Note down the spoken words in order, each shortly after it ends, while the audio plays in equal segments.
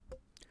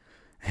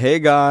Hey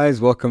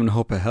guys, welcome to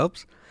Hope It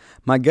Helps.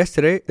 My guest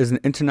today is an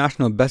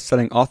international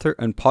best-selling author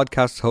and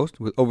podcast host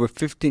with over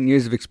 15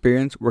 years of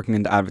experience working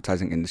in the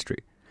advertising industry.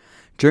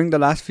 During the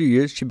last few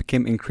years, she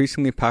became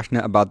increasingly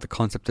passionate about the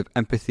concept of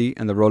empathy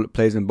and the role it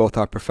plays in both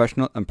our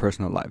professional and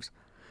personal lives.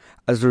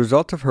 As a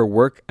result of her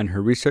work and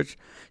her research,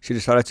 she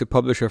decided to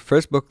publish her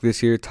first book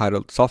this year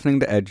titled Softening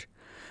the Edge,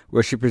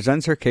 where she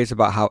presents her case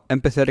about how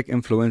empathetic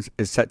influence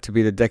is set to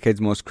be the decade's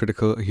most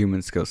critical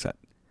human skill set.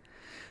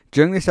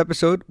 During this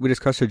episode, we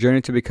discuss her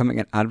journey to becoming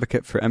an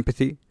advocate for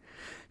empathy.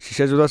 She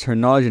shares with us her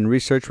knowledge and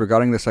research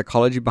regarding the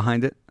psychology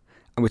behind it,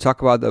 and we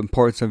talk about the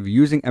importance of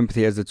using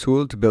empathy as a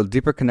tool to build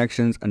deeper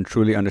connections and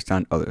truly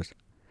understand others.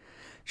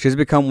 She has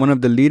become one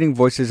of the leading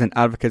voices and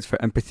advocates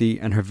for empathy,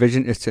 and her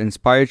vision is to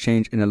inspire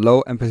change in a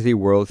low empathy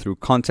world through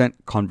content,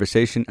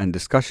 conversation, and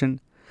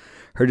discussion.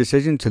 Her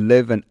decision to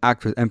live and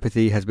act with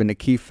empathy has been a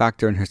key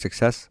factor in her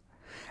success.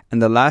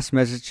 And the last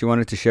message she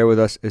wanted to share with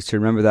us is to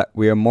remember that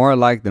we are more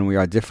alike than we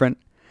are different.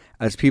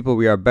 As people,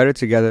 we are better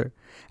together,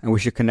 and we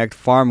should connect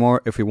far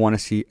more if we want to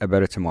see a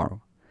better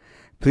tomorrow.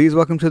 Please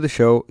welcome to the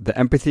show the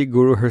empathy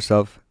guru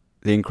herself,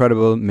 the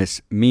incredible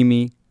Miss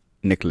Mimi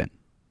Nicklin.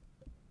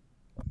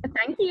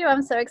 Thank you.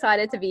 I'm so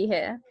excited to be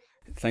here.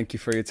 Thank you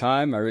for your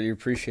time. I really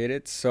appreciate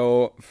it.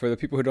 So, for the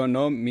people who don't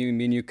know, me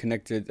and you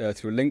connected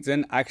through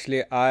LinkedIn.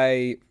 Actually,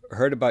 I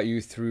heard about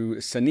you through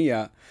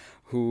Sania,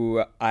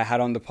 who I had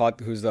on the pod,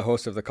 who's the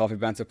host of the Coffee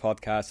Banter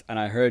podcast, and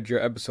I heard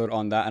your episode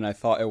on that, and I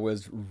thought it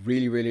was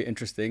really, really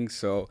interesting.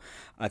 So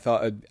I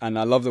thought, and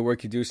I love the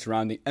work you do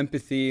surrounding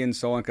empathy and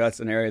so on, because that's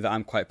an area that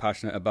I'm quite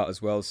passionate about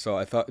as well. So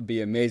I thought it'd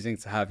be amazing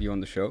to have you on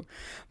the show.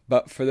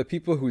 But for the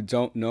people who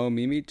don't know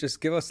Mimi, just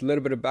give us a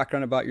little bit of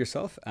background about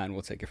yourself, and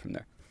we'll take it from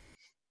there.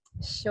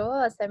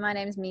 Sure. So my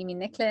name is Mimi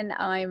Nicklin.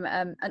 I'm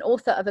an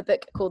author of a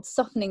book called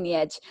Softening the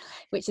Edge,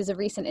 which is a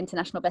recent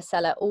international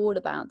bestseller all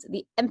about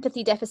the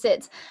empathy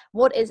deficit.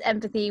 What is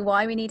empathy?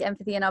 Why we need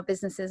empathy in our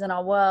businesses and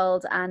our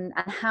world, and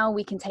how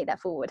we can take that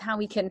forward, how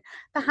we can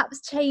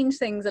perhaps change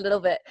things a little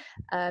bit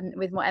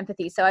with more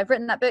empathy. So I've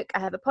written that book. I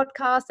have a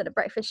podcast and a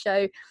breakfast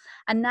show.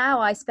 And now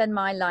I spend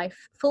my life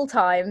full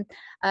time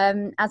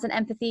as an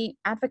empathy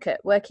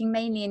advocate, working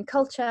mainly in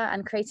culture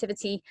and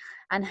creativity,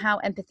 and how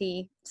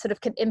empathy sort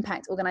of can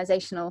impact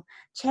organizational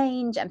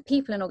change and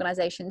people in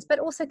organizations, but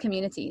also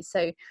communities.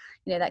 So,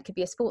 that could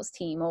be a sports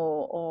team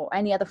or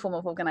any other form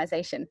of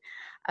organization,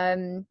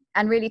 and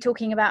really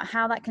talking about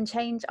how that can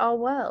change our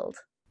world.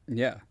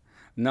 Yeah,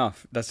 no,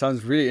 that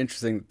sounds really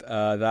interesting.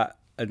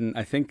 And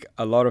I think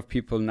a lot of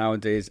people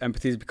nowadays,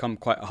 empathy has become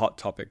quite a hot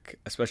topic,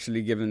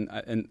 especially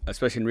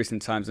especially in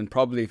recent times. And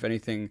probably, if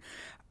anything,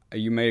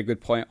 you made a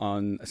good point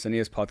on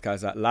Sania's podcast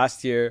that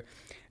last year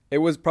it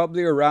was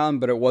probably around,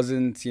 but it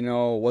wasn't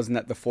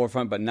at the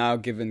forefront. But now,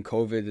 given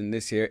COVID and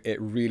this year,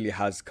 it really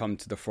has come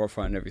to the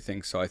forefront and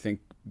everything. So I think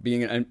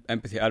being an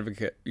empathy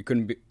advocate, you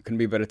couldn't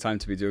be a better time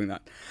to be doing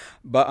that.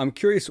 But I'm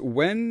curious,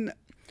 when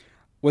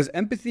was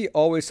empathy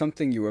always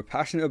something you were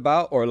passionate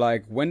about, or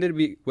like when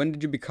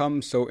did you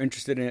become so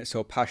interested in it,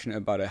 so passionate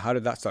about it? How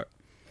did that start?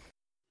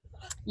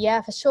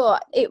 Yeah, for sure.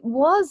 It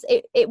was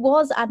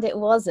and it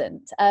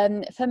wasn't.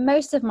 For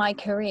most of my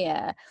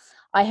career,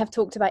 I have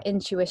talked about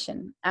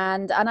intuition,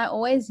 and I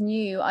always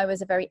knew I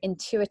was a very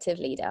intuitive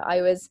leader.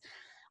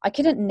 I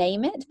couldn't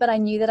name it, but I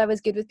knew that I was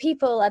good with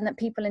people and that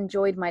people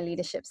enjoyed my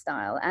leadership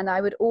style, and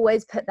I would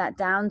always put that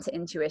down to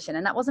intuition,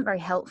 and that wasn't very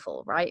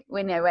helpful, right?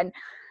 When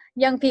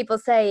young people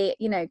say,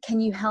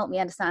 can you help me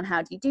understand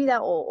how do you do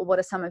that, or what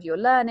are some of your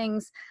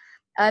learnings?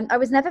 I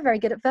was never very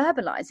good at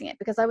verbalizing it,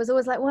 because I was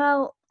always like,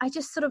 well, I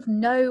just sort of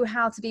know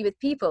how to be with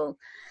people.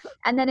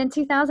 And then in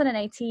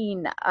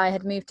 2018, I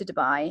had moved to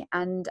Dubai,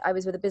 and I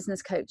was with a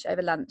business coach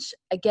over lunch,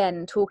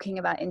 again, talking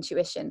about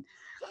intuition.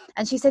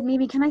 And she said,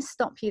 Mimi, can I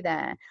stop you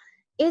there?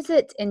 Is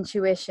it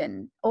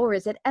intuition or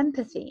is it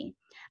empathy?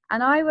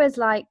 And I was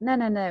like, no,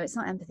 it's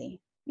not empathy.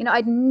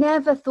 I'd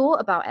never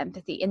thought about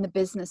empathy in the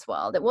business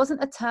world. It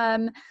wasn't a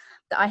term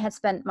that I had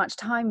spent much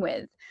time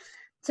with.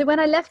 So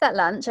when I left that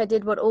lunch, I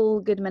did what all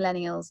good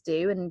millennials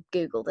do and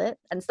Googled it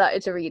and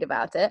started to read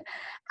about it.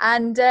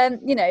 And,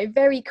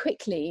 very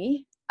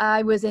quickly,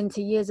 I was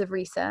into years of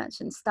research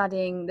and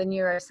studying the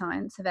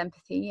neuroscience of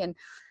empathy and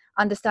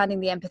understanding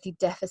the empathy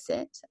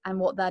deficit and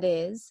what that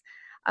is.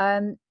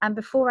 And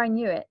before I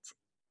knew it,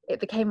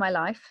 it became my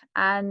life.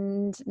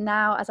 And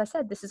now, as I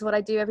said, this is what I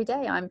do every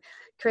day. I'm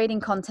creating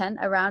content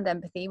around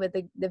empathy with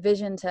the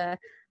vision to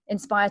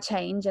inspire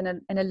change in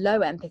a low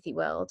empathy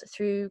world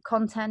through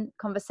content,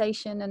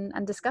 conversation,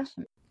 and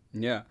discussion.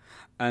 Yeah,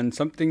 and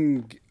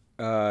something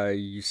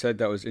you said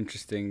that was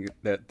interesting,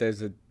 that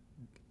there's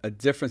a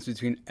difference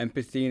between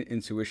empathy and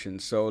intuition.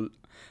 So,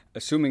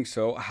 assuming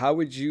so, how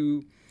would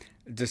you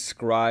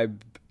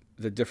describe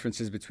the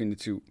differences between the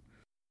two?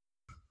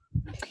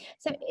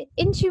 So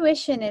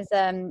intuition is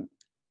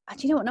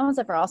do you know what? No one's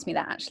ever asked me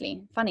that,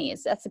 actually. Funny,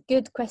 that's a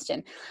good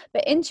question.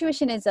 But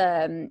intuition is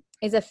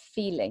a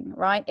feeling,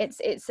 right?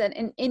 It's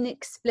an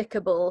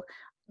inexplicable,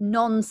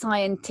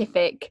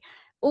 non-scientific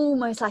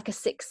almost like a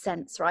sixth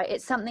sense, right?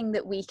 It's something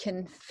that we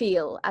can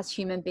feel as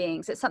human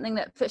beings. It's something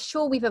that for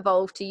sure we've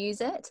evolved to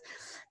use it.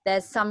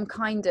 There's some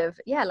kind of,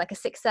 like a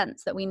sixth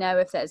sense that we know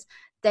if there's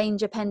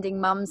danger pending.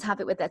 Mums have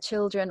it with their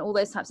children, all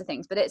those types of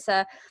things. But it's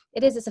a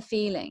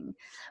feeling.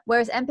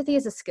 Whereas empathy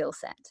is a skill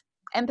set.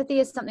 Empathy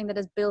is something that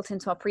is built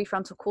into our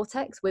prefrontal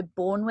cortex. We're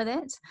born with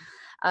it.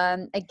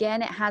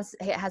 Again, it has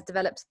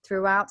developed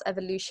throughout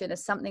evolution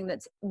as something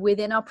that's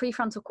within our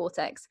prefrontal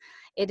cortex.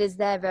 It is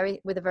there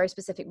with a very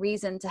specific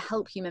reason to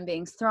help human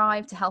beings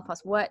thrive, to help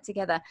us work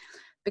together.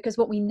 Because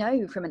what we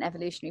know from an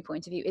evolutionary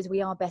point of view is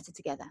we are better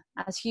together.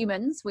 As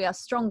humans, we are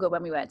stronger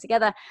when we work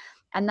together.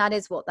 And that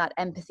is what that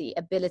empathy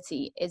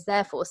ability is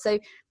there for. So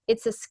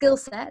it's a skill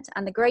set.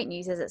 And the great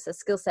news is it's a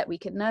skill set we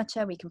can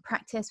nurture, we can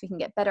practice, we can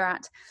get better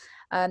at.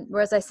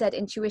 Whereas I said,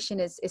 intuition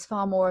is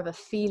far more of a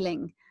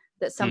feeling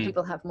that some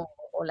people have more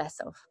or less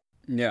of.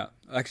 Yeah,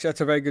 actually,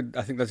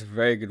 I think that's a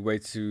very good way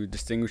to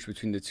distinguish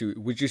between the two.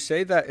 Would you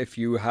say that if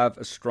you have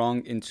a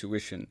strong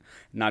intuition,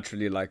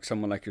 naturally, like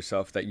someone like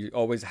yourself, that you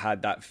always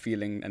had that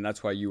feeling and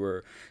that's why you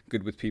were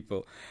good with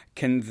people,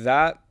 does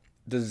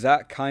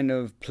that kind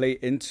of play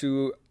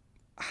into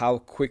how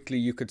quickly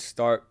you could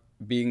start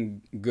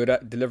being good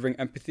at delivering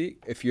empathy?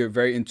 If you're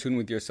very in tune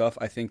with yourself,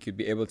 I think you'd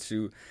be able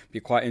to be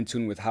quite in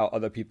tune with how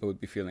other people would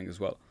be feeling as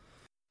well.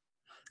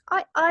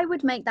 I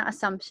would make that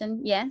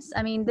assumption, yes.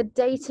 I mean, the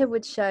data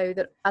would show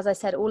that, as I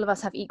said, all of us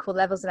have equal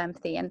levels of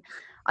empathy. And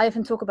I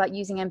often talk about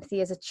using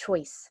empathy as a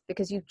choice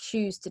because you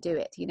choose to do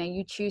it.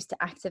 You choose to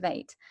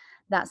activate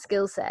that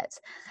skill set.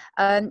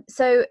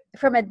 So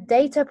from a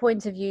data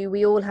point of view,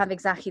 we all have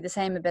exactly the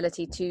same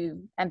ability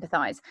to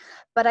empathize.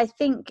 But I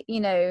think,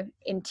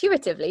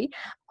 intuitively,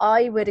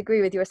 I would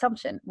agree with your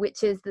assumption,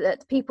 which is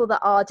that people that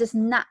are just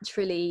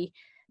naturally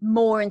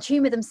more in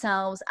tune with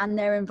themselves and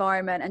their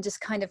environment and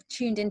just kind of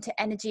tuned into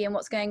energy and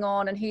what's going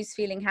on and who's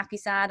feeling happy,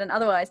 sad and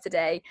otherwise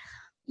today.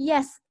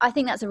 Yes, I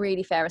think that's a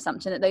really fair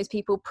assumption that those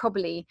people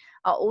probably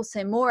are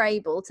also more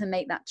able to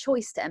make that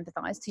choice to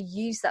empathize, to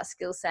use that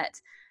skill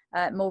set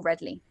more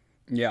readily.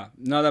 Yeah,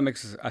 no,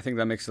 I think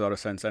that makes a lot of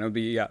sense. And it would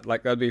be,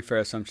 that'd be a fair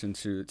assumption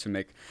to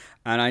make.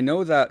 And I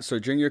know that, so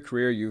during your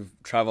career,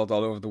 you've traveled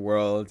all over the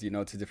world,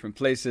 to different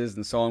places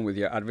and so on with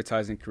your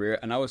advertising career.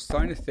 And I was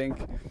starting to think,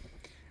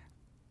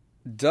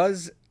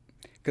 because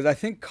I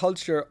think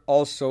culture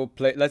also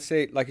let's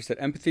say, like you said,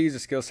 empathy is a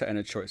skill set and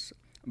a choice,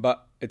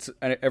 but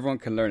and everyone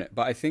can learn it.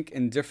 But I think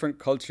in different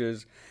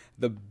cultures,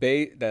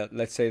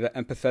 let's say the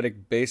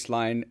empathetic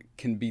baseline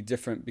can be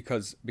different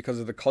because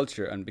of the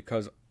culture and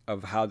because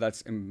of how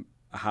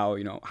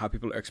how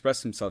people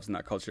express themselves in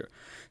that culture.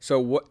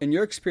 So what, in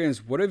your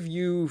experience, what have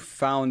you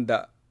found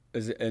that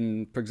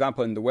for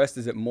example, in the West,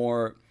 is it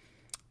more,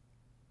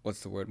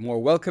 more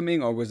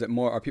welcoming, or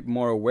are people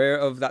more aware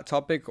of that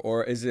topic,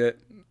 or is it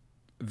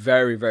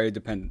very, very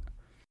dependent?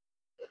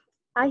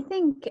 I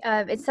think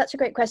it's such a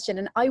great question.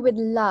 And I would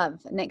love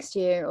next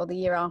year or the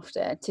year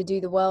after to do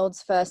the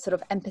world's first sort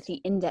of empathy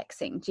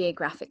indexing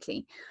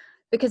geographically,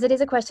 because it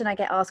is a question I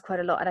get asked quite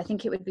a lot. And I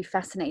think it would be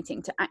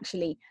fascinating to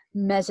actually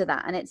measure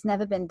that. And it's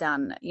never been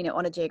done,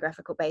 on a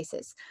geographical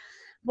basis.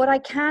 What I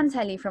can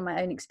tell you from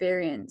my own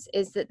experience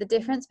is that the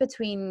difference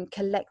between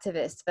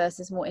collectivist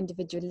versus more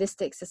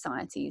individualistic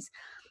societies,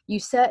 you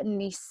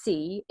certainly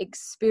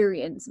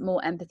experience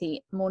more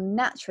empathy more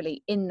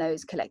naturally in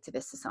those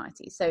collectivist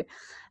societies. So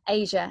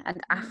Asia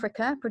and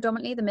Africa,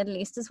 predominantly the Middle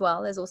East as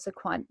well, there's also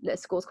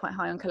scores quite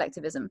high on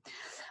collectivism.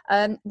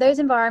 Those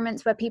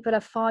environments where people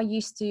are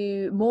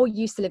more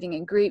used to living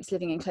in groups,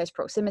 living in close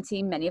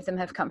proximity. Many of them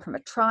have come from a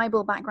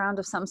tribal background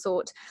of some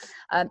sort,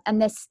 and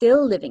they're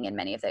still living in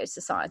many of those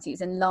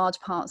societies in large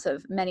parts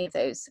of many of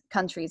those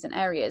countries and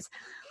areas.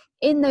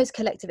 In those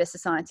collectivist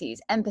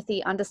societies,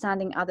 empathy,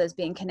 understanding others,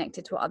 being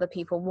connected to what other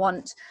people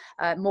want,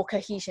 more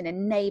cohesion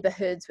in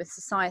neighborhoods with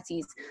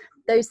societies,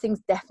 those things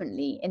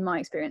definitely, in my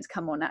experience,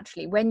 come more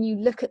naturally. When you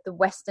look at the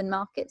Western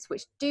markets,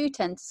 which do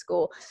tend to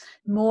score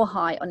more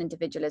high on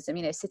individualism,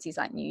 cities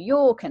like New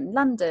York and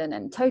London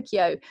and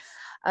Tokyo,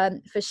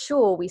 for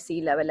sure we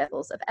see lower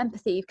levels of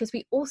empathy, because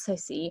we also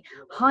see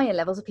higher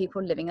levels of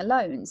people living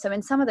alone. So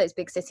in some of those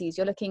big cities,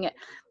 you're looking at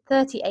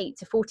 38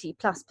 to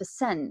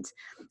 40+%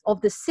 of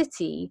the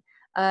city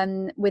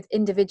with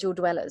individual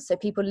dwellers, so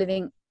people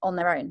living on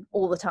their own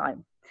all the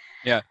time.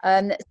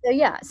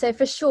 So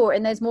for sure,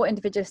 in those more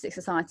individualistic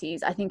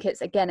societies, I think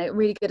it's, again, a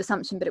really good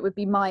assumption, but it would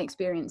be my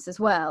experience as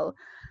well,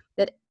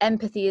 that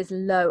empathy is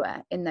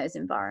lower in those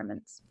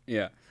environments.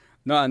 Yeah.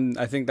 No, and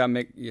I think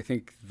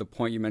the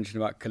point you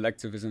mentioned about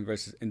collectivism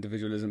versus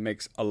individualism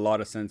makes a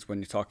lot of sense when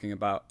you're talking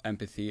about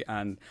empathy.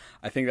 And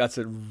I think that's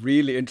a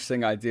really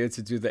interesting idea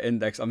to do the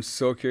index. I'm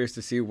so curious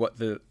to see what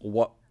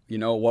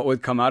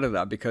would come out of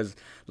that, because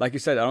like you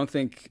said, I don't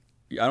think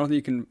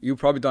you've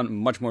probably done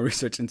much more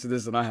research into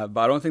this than I have,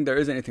 but I don't think there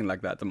is anything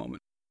like that at the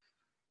moment.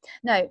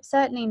 No,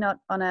 certainly not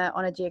on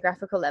a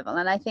geographical level.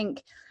 And I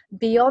think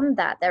Beyond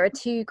that, there are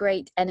two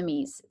great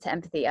enemies to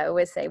empathy. I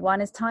always say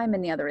one is time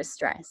and the other is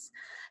stress.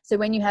 So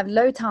when you have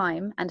low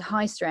time and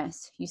high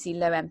stress, you see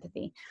low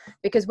empathy.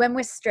 Because when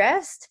we're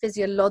stressed,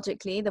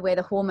 physiologically, the way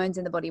the hormones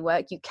in the body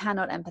work, you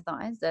cannot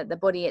empathize. The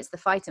body, it's the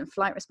fight and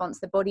flight response.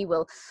 The body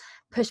will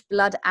push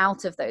blood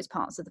out of those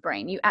parts of the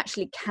brain. You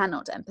actually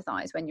cannot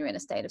empathize when you're in a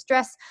state of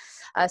stress.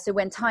 So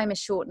when time is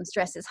short and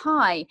stress is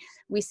high,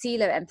 we see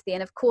low empathy.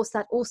 And of course,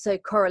 that also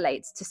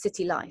correlates to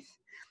city life.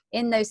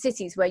 In those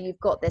cities where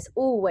you've got this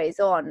always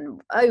on,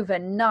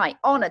 overnight,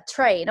 on a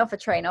train, off a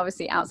train,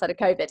 obviously outside of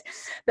COVID,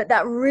 but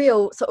that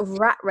real sort of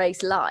rat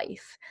race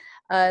life,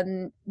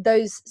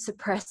 those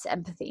suppress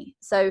empathy.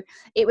 So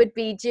it would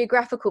be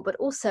geographical, but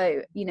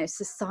also,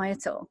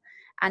 societal,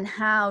 and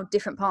how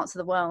different parts of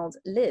the world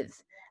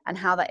live and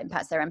how that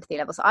impacts their empathy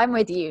level. So I'm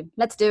with you.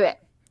 Let's do it.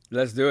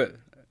 Let's do it.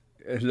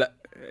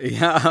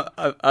 Yeah,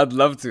 I'd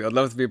love to. I'd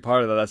love to be a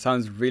part of that. That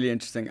sounds really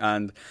interesting.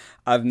 And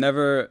I've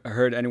never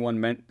heard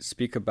anyone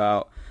speak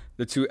about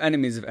the two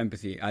enemies of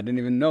empathy. I didn't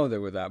even know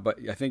there were that. But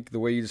I think the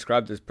way you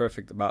described it is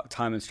perfect about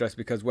time and stress.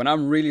 Because when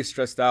I'm really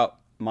stressed out,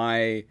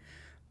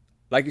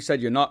 like you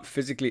said, you're not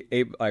physically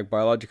able, like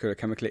biologically or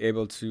chemically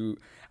able to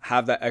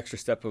have that extra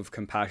step of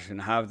compassion,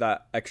 have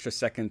that extra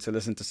second to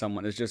listen to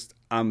someone. It's just,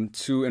 I'm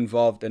too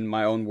involved in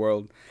my own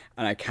world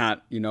and I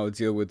can't,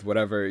 deal with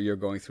whatever you're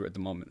going through at the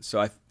moment.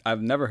 So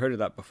I've never heard of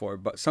that before.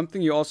 But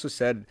something you also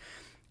said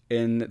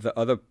in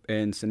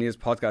Sania's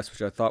podcast,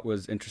 which I thought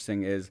was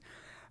interesting, is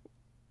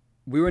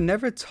we were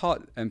never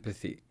taught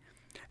empathy.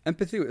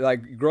 Empathy,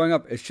 like growing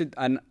up,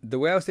 and the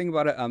way I was thinking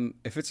about it,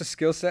 if it's a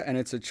skill set and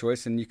it's a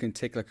choice and you can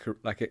take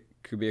like it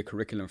could be a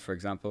curriculum, for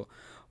example,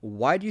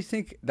 why do you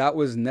think that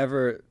was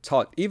never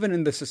taught, even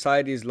in the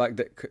societies like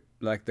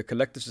the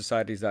collective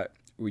societies that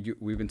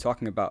we've been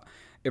talking about?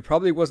 It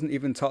probably wasn't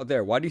even taught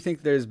there. Why do you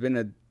think there's been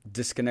a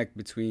disconnect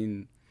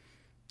between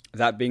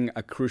that being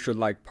a crucial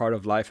part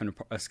of life and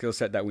a skill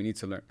set that we need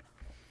to learn?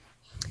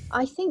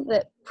 I think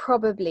that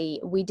probably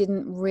we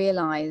didn't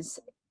realize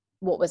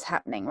what was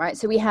happening, right?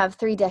 So we have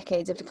 3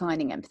 decades of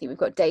declining empathy. We've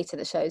got data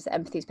that shows that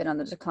empathy's been on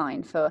the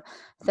decline for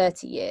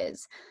 30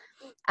 years.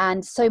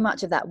 And so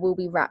much of that will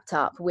be wrapped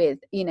up with,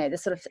 the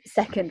sort of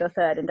second or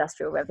third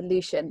industrial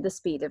revolution, the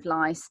speed of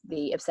life,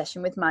 the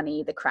obsession with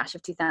money, the crash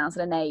of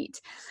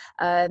 2008,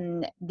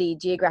 the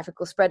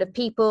geographical spread of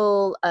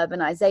people,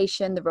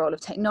 urbanization, the role of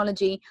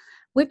technology.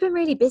 We've been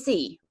really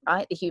busy,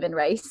 right? The human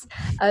race,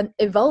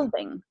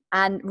 evolving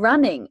and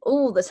running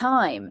all the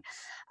time.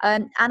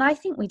 And I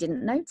think we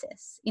didn't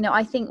notice.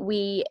 I think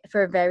we,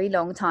 for a very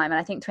long time, and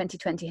I think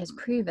 2020 has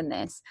proven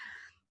this,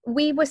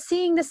 we were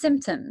seeing the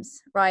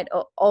symptoms, right,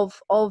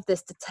 of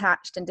this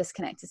detached and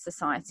disconnected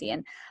society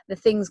and the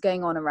things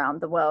going on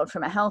around the world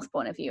from a health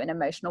point of view, an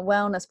emotional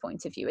wellness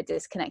point of view, a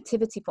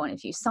disconnectivity point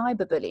of view,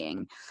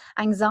 cyberbullying,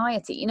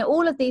 anxiety,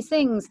 all of these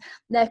things,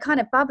 they're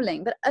kind of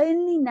bubbling, but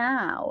only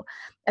now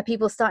are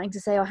people starting to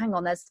say, oh, hang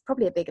on, there's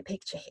probably a bigger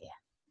picture here.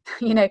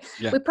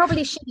 We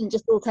probably shouldn't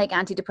just all take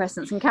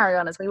antidepressants and carry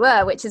on as we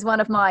were, which is one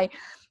of my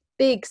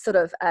big sort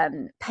of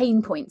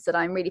pain points that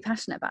I'm really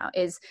passionate about.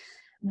 Is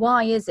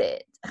why is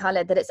it,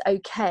 Khaled, that it's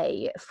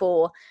okay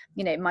for,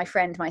 my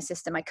friend, my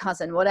sister, my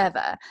cousin,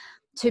 whatever,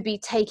 to be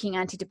taking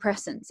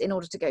antidepressants in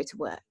order to go to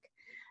work?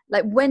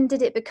 Like, when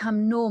did it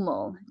become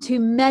normal to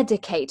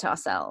medicate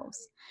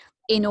ourselves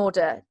in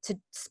order to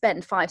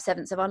spend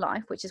 5/7 of our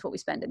life, which is what we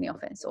spend in the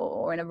office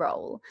or in a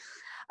role?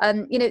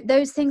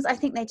 Those things, I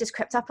think they just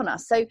crept up on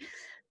us. So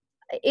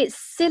it's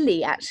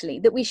silly, actually,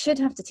 that we should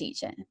have to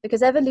teach it,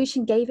 because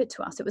evolution gave it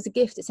to us. It was a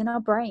gift. It's in our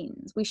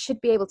brains. We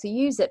should be able to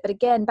use it. But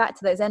again, back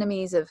to those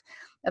enemies of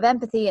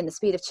empathy and the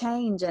speed of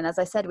change. And as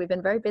I said, we've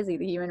been very busy,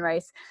 the human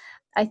race.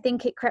 I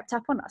think it crept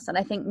up on us. And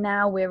I think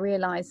now we're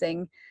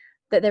realizing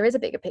that there is a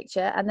bigger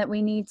picture and that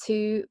we need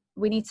to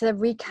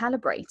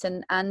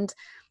recalibrate. And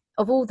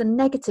of all the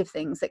negative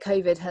things that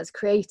COVID has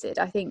created,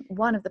 I think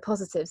one of the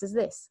positives is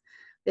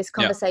this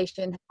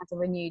conversation has a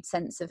renewed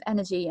sense of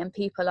energy, and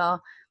people are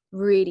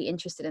really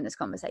interested in this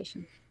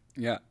conversation.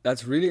 Yeah,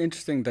 that's really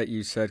interesting that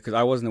you said, because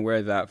I wasn't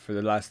aware that for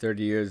the last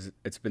 30 years,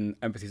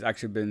 empathy's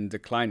actually been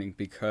declining.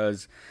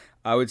 Because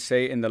I would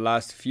say in the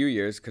last few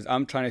years, because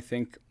I'm trying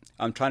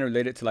to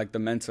relate it to the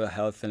mental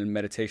health and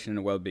meditation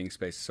and well-being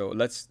space. So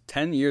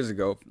 10 years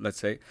ago, let's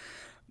say,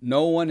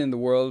 no one in the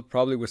world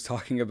probably was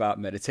talking about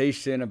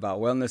meditation, about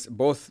wellness,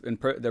 both in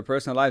their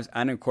personal lives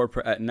and in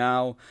corporate. At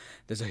now,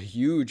 there's a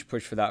huge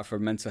push for that, for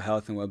mental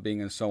health and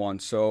well-being and so on.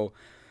 So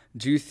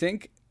do you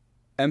think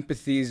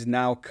empathy is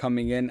now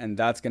coming in, and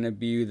that's going to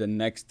be the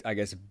next, I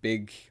guess, the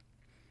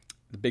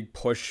big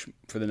push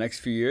for the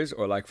next few years,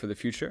 or for the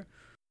future?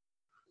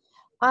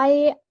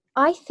 I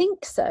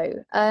think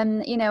so.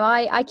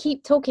 I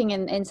keep talking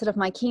in sort of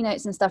my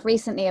keynotes and stuff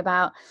recently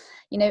about,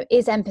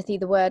 is empathy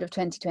the word of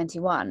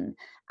 2021?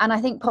 And I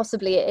think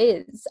possibly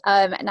it is.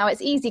 Now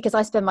it's easy because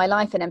I spend my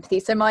life in empathy.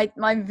 So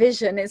my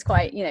vision is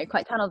quite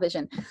tunnel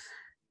vision.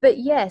 But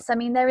yes, I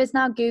mean, there is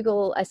now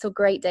Google. I saw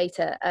great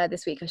data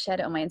this week. I shared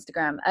it on my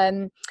Instagram.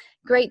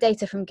 great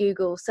data from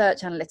Google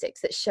search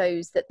analytics that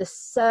shows that the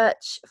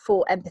search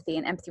for empathy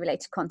and empathy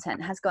related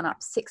content has gone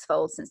up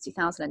sixfold since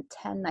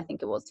 2010. I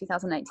think it was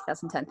 2008,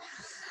 2010.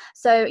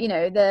 So, you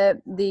know,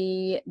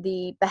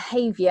 the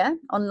behavior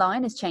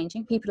online is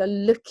changing. People are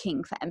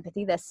looking for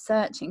empathy. They're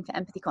searching for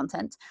empathy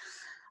content.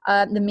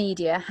 The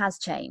media has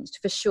changed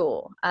for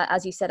sure.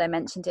 As you said, I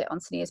mentioned it on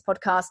Sania's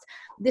podcast.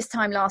 This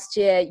time last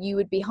year, you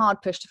would be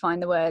hard pushed to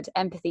find the word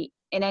empathy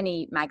in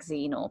any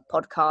magazine or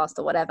podcast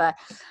or whatever.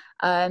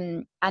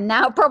 And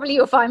now probably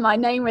you'll find my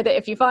name with it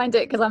if you find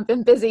it, because I've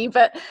been busy,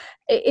 but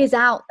it is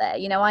out there.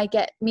 You know, I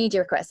get media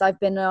requests. I've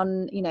been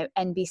on, you know,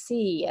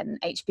 NBC and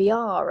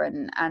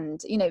HBR and,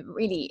 you know,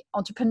 really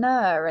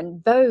Entrepreneur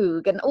and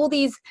Vogue and all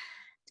these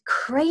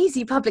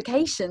crazy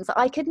publications that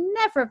I could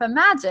never have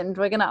imagined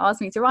were going to ask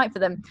me to write for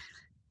them,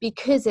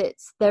 because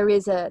there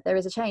is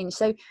a change.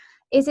 So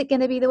is it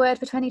going to be the word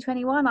for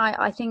 2021?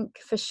 I think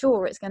for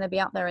sure it's going to be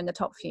up there in the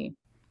top few.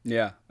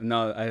 Yeah,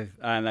 no,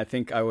 I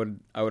think I would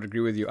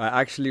agree with you.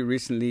 I actually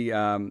recently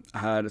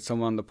had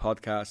someone on the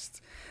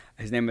podcast.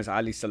 His name is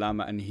Ali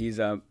Salama, and he's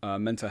a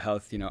mental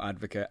health, you know,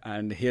 advocate.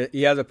 And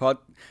he has a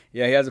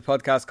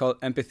podcast called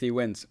Empathy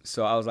Wins.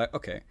 So I was like,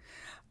 okay.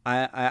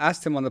 I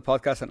asked him on the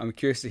podcast, and I'm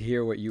curious to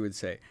hear what you would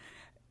say.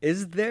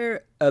 Is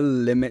there a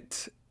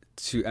limit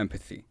to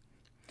empathy?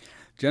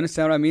 Do you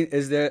understand what I mean?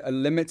 Is there a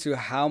limit to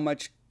how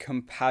much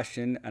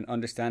compassion and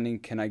understanding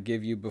can I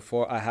give you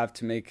before I have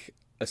to make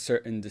a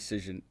certain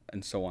decision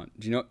and so on?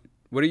 Do you know,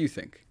 what do you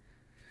think?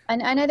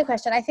 I know the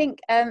question. I think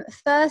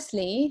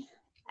firstly,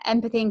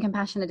 empathy and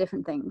compassion are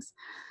different things.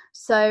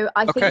 So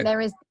I think there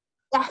is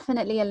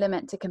definitely a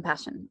limit to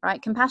compassion,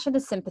 right? Compassion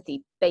is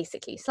sympathy,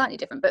 basically, slightly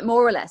different, but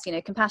more or less, you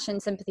know, compassion,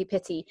 sympathy,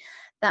 pity,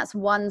 that's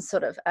one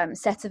sort of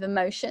set of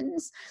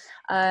emotions.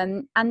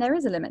 And there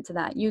is a limit to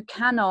that. You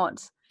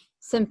cannot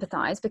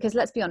sympathize, because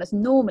let's be honest,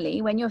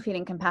 normally when you're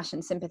feeling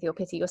compassion, sympathy or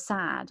pity, you're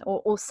sad,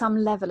 or some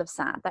level of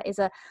sad. That is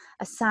a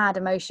sad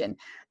emotion.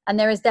 And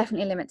there is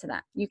definitely a limit to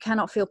that. You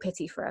cannot feel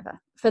pity forever,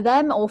 for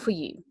them or for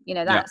you. You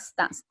know, that's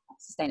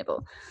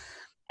sustainable.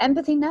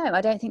 Empathy, no,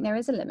 I don't think there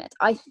is a limit.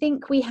 I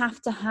think we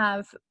have to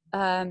have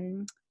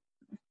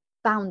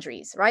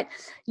boundaries, right?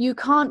 You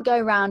can't go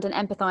around and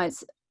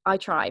empathize. I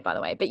try, by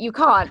the way, but you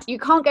can't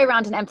go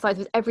around and empathize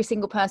with every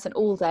single person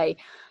all day,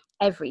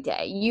 every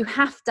day. You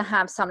have to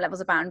have some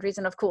levels of boundaries,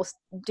 and of course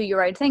do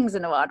your own things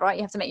in the world, right?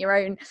 You have to make your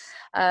own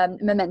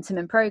momentum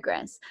and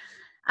progress.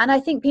 And I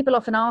think people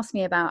often ask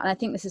me about, and I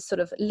think this is sort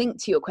of linked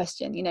to your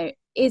question, you know,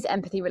 is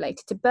empathy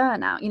related to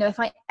burnout? You know,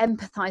 if I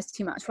empathize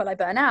too much, will I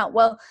burn out?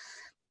 Well,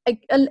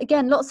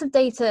 again, lots of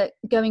data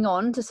going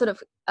on to sort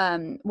of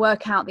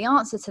work out the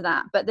answer to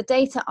that, but the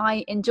data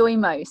I enjoy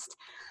most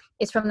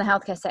is from the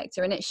healthcare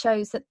sector, and it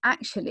shows that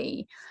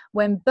actually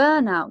when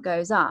burnout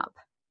goes up,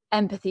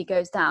 empathy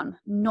goes down,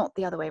 not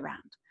the other way around.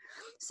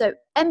 So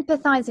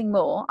empathizing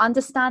more,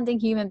 understanding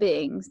human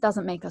beings,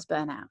 doesn't make us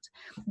burn out.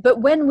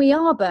 But when we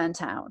are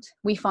burnt out,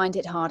 we find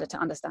it harder to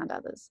understand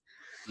others.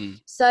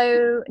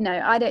 So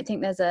no, I don't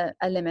think there's a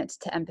limit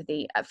to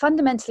empathy.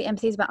 Fundamentally,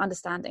 empathy is about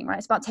understanding, right?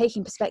 It's about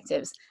taking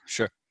perspectives.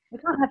 Sure. We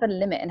can't have a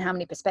limit in how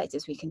many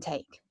perspectives we can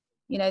take.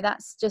 You know,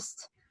 that's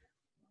just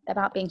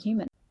about being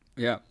human.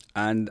 Yeah.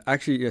 And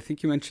actually, I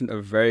think you mentioned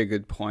a very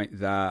good point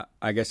that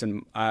I guess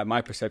in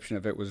my perception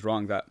of it was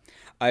wrong, that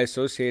I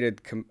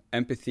associated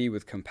empathy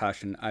with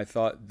compassion. I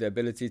thought the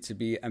ability to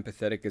be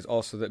empathetic is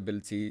also the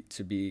ability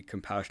to be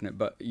compassionate.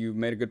 But you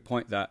made a good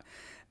point that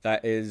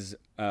is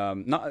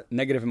not a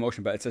negative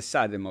emotion, but it's a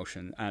sad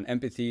emotion. And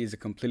empathy is a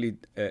completely,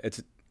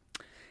 it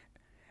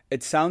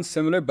sounds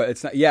similar, but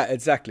it's not. Yeah,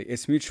 exactly.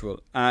 It's mutual.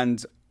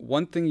 And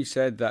one thing you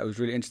said that was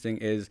really interesting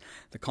is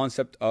the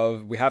concept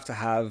of we have to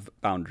have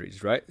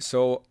boundaries, right?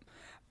 So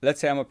let's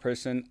say I'm a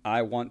person,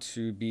 I want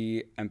to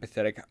be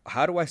empathetic.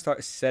 How do I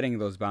start setting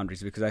those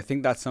boundaries? Because I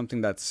think that's something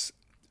that's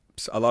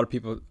a lot of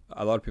people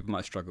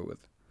might struggle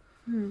with.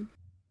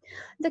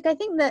 Look, I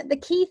think that the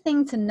key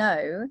thing to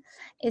know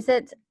is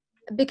that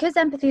because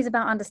empathy is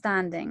about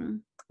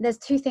understanding, there's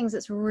two things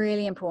that's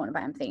really important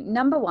about empathy.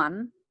 Number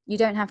one, you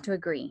don't have to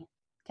agree.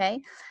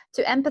 Okay.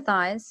 To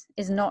empathize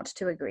is not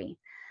to agree.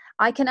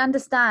 I can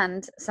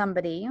understand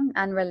somebody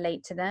and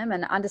relate to them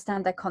and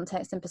understand their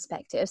context and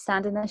perspective,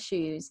 stand in their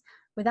shoes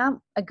without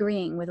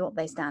agreeing with what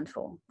they stand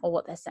for or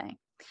what they're saying.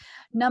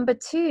 Number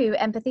two,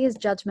 empathy is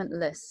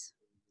judgmentless.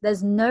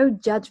 There's no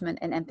judgment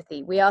in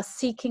empathy. We are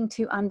seeking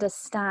to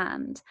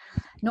understand,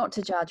 not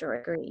to judge or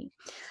agree.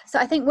 So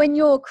I think when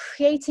you're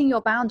creating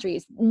your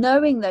boundaries,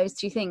 knowing those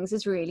two things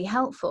is really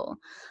helpful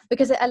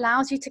because it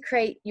allows you to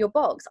create your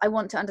box. I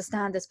want to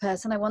understand this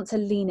person. I want to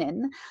lean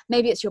in.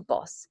 Maybe it's your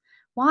boss.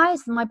 Why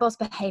is my boss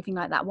behaving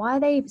like that? Why are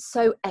they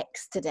so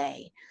X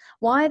today?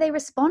 Why are they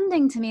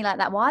responding to me like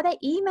that? Why are they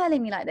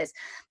emailing me like this?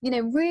 You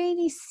know,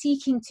 really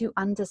seeking to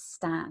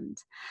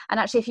understand. And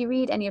actually, if you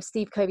read any of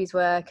Steve Covey's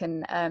work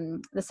and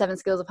The 7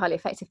 Skills of Highly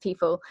Effective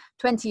People,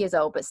 20 years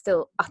old, but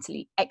still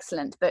utterly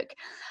excellent book.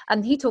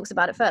 And he talks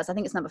about it first. I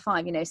think it's number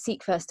 5, you know,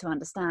 seek first to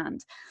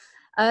understand.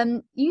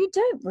 You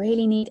don't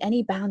really need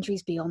any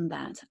boundaries beyond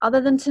that, other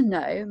than to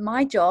know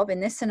my job in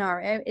this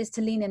scenario is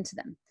to lean into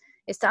them.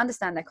 is to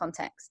understand their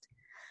context.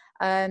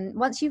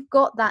 Once you've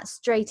got that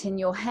straight in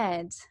your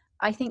head,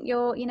 I think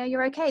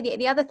you're okay.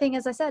 The other thing,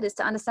 as I said, is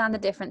to understand the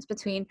difference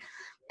between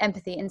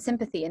empathy and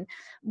sympathy. And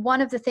one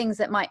of the things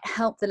that might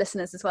help the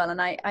listeners as well,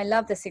 and I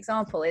love this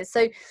example, is,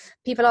 so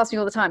people ask me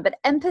all the time, but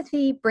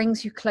empathy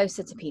brings you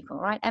closer to people,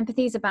 right?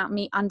 Empathy is about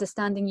me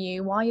understanding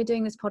you, why you're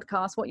doing this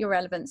podcast, what your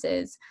relevance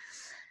is.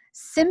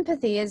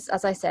 Sympathy is,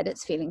 as I said,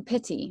 it's feeling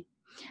pity.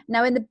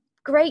 Now, in the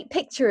great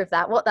picture of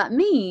that, what that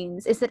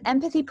means is that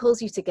empathy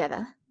pulls you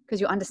together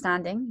because you're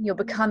understanding, you're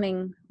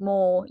becoming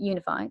more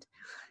unified.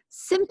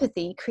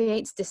 Sympathy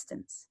creates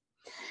distance.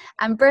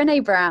 And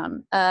Brené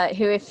Brown,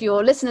 who, if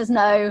your listeners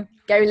know,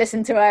 go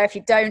listen to her. If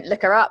you don't,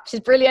 look her up. She's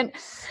brilliant.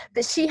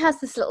 But she has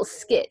this little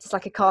skit, it's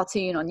like a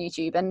cartoon on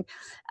YouTube, and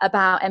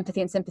about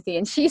empathy and sympathy.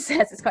 And she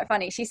says, it's quite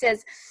funny, she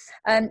says,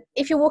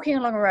 if you're walking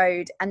along a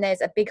road and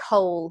there's a big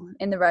hole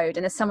in the road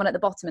and there's someone at the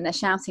bottom and they're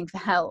shouting for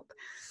help,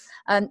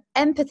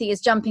 empathy is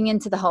jumping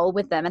into the hole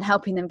with them and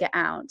helping them get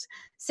out.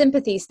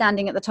 Sympathy is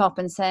standing at the top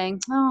and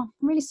saying, oh,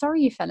 I'm really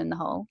sorry you fell in the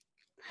hole.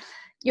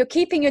 You're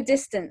keeping your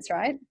distance,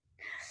 right?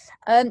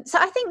 So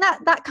I think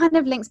that kind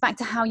of links back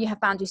to how you have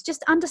boundaries.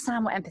 Just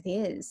understand what empathy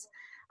is.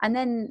 And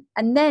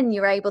then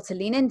you're able to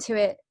lean into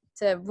it,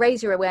 to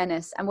raise your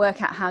awareness and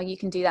work out how you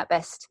can do that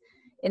best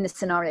in the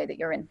scenario that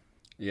you're in.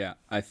 Yeah,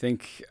 I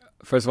think,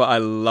 first of all, I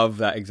love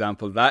that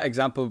example. That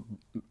example,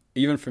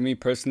 even for me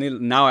personally,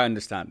 now I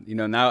understand.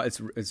 Now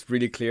it's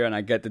really clear, and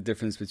I get the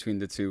difference between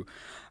the two.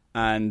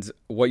 And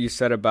what you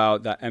said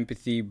about that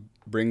empathy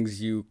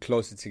brings you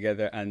closer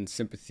together, and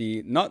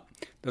sympathy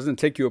doesn't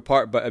take you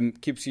apart,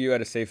 but keeps you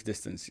at a safe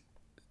distance.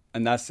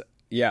 And that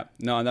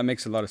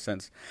makes a lot of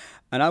sense.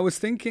 And I was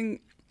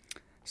thinking,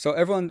 so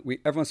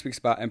everyone speaks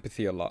about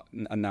empathy a lot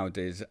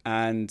nowadays,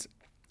 and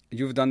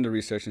you've done the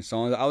research and so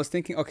on. I was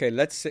thinking, okay,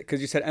 let's say, because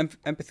you said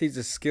empathy is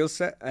a skill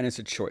set and it's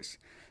a choice.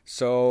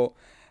 So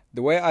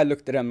the way I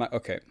looked at it, I'm like,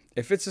 okay,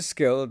 if it's a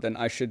skill, then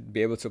I should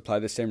be able to apply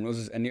the same rules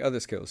as any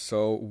other skills.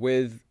 So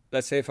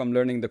let's say if I'm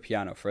learning the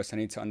piano, first I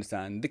need to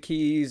understand the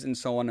keys and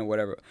so on and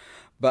whatever.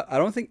 But I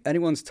don't think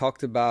anyone's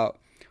talked about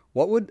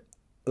what would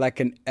like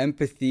an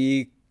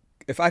empathy,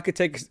 if I could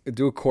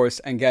do a course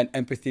and get an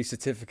empathy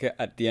certificate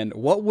at the end,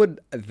 what would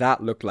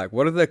that look like?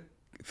 What are the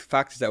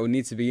factors that would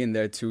need to be in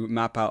there to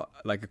map out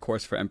like a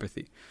course for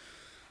empathy?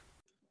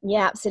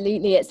 Yeah,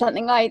 absolutely. It's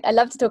something I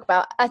love to talk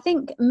about. I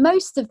think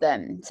most of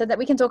them, so that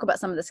we can talk about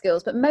some of the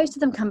skills, but most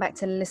of them come back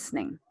to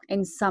listening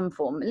in some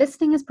form.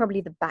 Listening is probably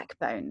the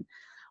backbone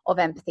of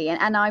empathy.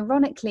 And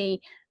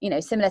ironically,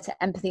 similar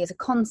to empathy as a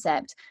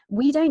concept,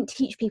 we don't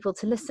teach people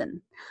to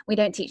listen. We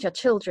don't teach our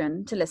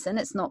children to listen.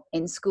 It's not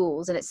in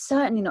schools, and it's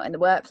certainly not in the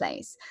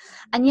workplace.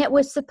 And yet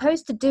we're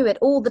supposed to do it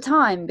all the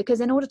time,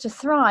 because in order to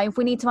thrive,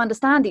 we need to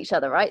understand each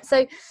other, right?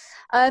 So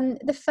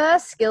the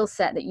first skill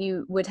set that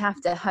you would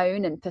have to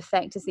hone and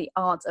perfect is the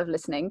art of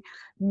listening,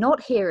 not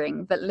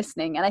hearing, but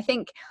listening. And I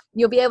think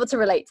you'll be able to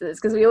relate to this,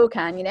 because we all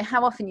can.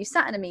 How often you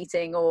sat in a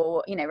meeting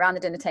or, around the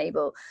dinner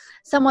table,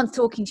 someone's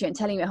talking to you and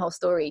telling you a whole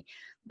story,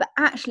 but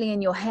actually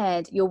in your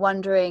head, you're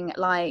wondering,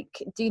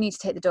 like, do you need to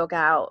take the dog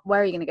out?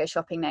 Where are you going to go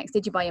shopping next?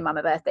 Did you buy your mum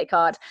a birthday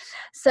card?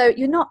 So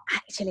you're not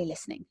actually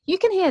listening. You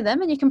can hear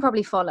them and you can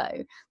probably follow,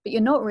 but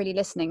you're not really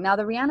listening. Now,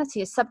 the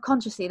reality is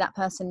subconsciously that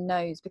person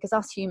knows, because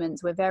us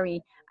humans, we're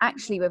very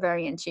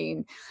in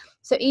tune.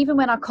 So even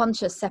when our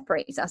conscious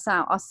separates us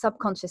out, our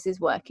subconscious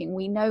is working.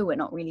 We know we're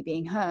not really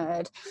being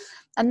heard.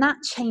 And that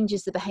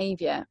changes the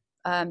behavior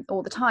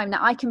all the time.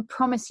 Now, I can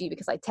promise you,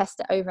 because I test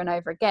it over and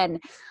over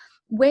again,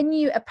 when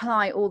you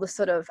apply all the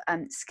sort of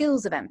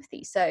skills of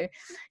empathy, so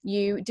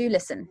you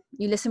listen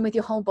with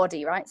your whole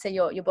body, right? So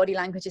your body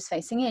language is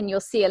facing in.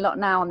 You'll see a lot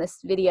now on this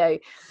video,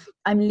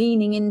 I'm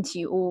leaning into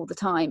you all the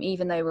time,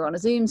 even though we're on a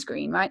Zoom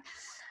screen, right?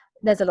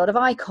 There's a lot of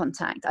eye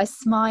contact. I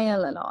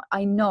smile a lot.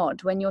 I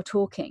nod when you're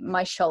talking.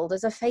 My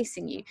shoulders are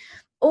facing you.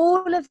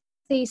 All of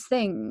these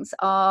things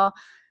are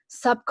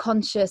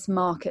subconscious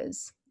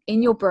markers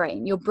in your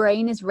brain. Your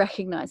brain is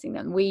recognizing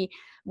them. We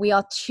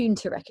are tuned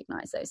to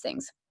recognize those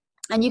things.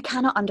 And you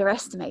cannot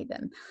underestimate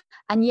them.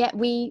 And yet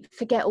we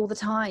forget all the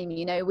time.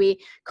 We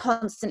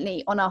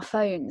constantly on our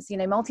phones,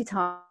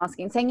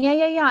 multitasking, saying,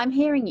 yeah, I'm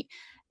hearing you.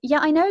 Yeah,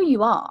 I know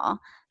you are,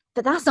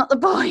 but that's not the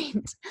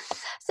point.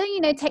 So,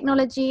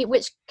 technology,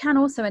 which can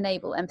also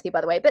enable empathy,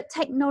 by the way, but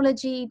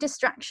technology,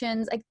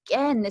 distractions,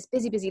 again, this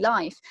busy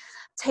life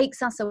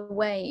takes us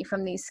away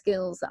from these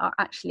skills that are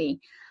actually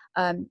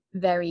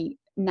very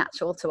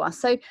natural to us.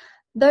 So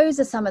those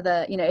are some of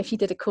the, if you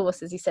did a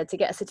course, as you said, to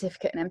get a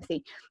certificate in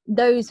empathy,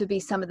 those would be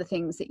some of the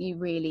things that you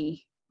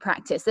really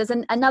practice. There's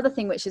another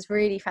thing which is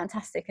really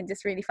fantastic and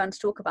just really fun to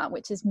talk about,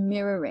 which is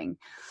mirroring,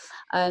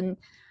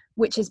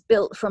 which is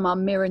built from our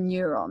mirror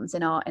neurons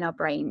in our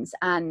brains.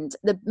 And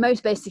the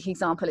most basic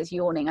example is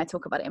yawning. I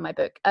talk about it in my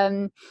book.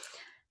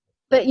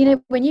 But you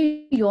know, when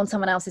you yawn,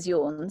 someone else's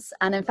yawns,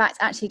 and in fact,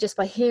 actually, just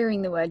by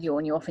hearing the word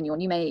yawn, you often yawn.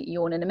 You may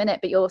yawn in a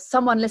minute, but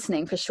someone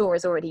listening for sure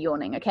is already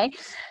yawning. Okay,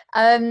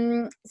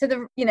 so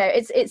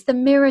it's the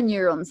mirror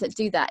neurons that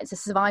do that. It's a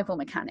survival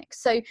mechanic.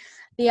 So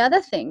the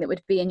other thing that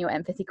would be in your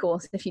empathy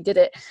course, if you did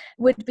it,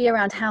 would be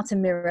around how to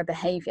mirror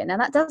behavior. Now,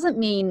 that doesn't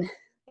mean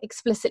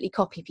explicitly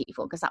copy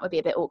people, because that would be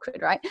a bit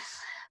awkward, right?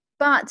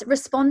 But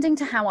responding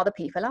to how other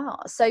people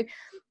are. So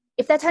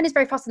if their tone is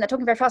very fast and they're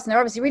talking very fast and they're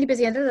obviously really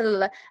busy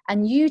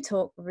and you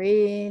talk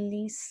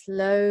really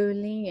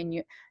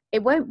slowly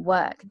it won't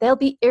work. They'll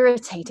be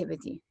irritated with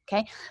you,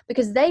 okay?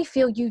 Because they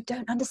feel you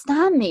don't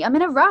understand me. I'm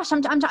in a rush.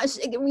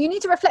 You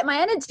need to reflect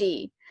my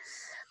energy.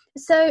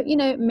 So, you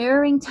know,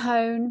 mirroring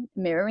tone,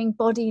 mirroring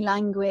body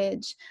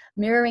language,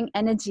 mirroring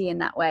energy in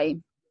that way.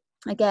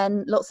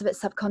 Again, lots of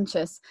it's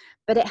subconscious,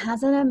 but it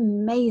has an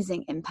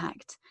amazing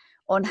impact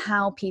on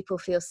how people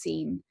feel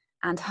seen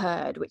and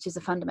heard, which is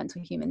a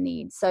fundamental human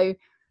need. So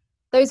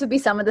those would be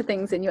some of the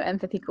things in your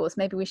empathy course.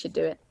 Maybe we should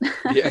do it.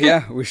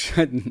 yeah, we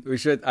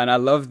should. And I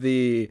love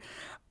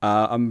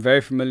I'm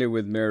very familiar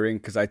with mirroring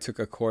because I took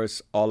a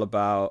course all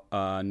about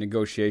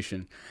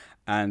negotiation.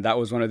 And that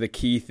was one of the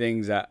key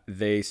things that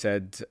they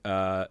said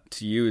to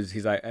use.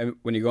 He's like,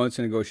 when you go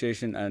into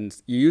negotiation and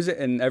you use it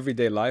in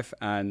everyday life,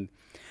 and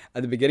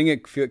at the beginning,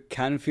 it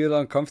can feel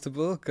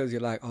uncomfortable because you're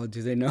like, oh,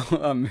 do they know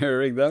I'm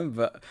mirroring them?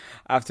 But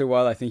after a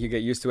while, I think you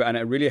get used to it. And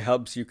it really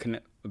helps you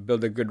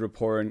build a good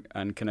rapport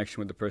and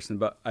connection with the person.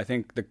 But I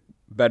think the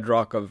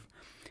bedrock of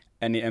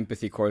any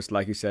empathy course,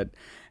 like you said,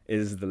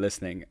 is the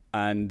listening.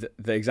 And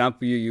the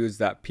example you use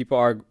that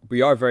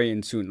we are very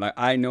in tune. Like,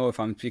 I know if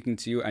I'm speaking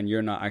to you and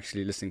you're not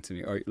actually listening to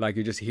me, or like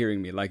you're just hearing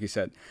me, like you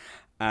said.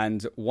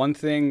 And one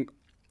thing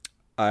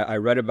I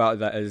read about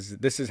that is,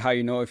 this is how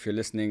you know if you're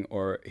listening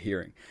or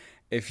hearing.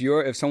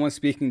 If someone's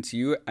speaking to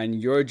you and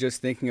you're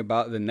just thinking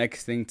about the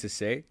next thing to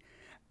say,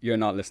 you're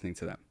not listening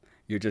to them.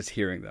 You're just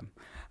hearing them.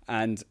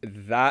 And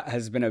that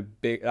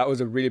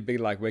was a really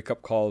big like wake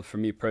up call for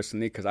me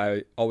personally, because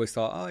I always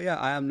thought, oh yeah,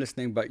 I am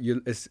listening. But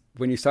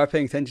when you start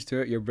paying attention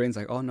to it, your brain's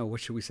like, oh no,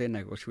 what should we say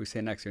next? What should we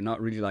say next? You're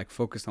not really like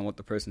focused on what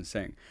the person's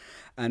saying.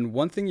 And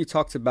one thing you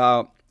talked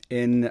about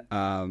in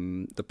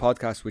the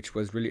podcast, which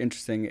was really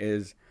interesting,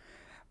 is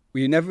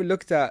we never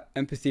looked at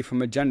empathy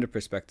from a gender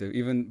perspective,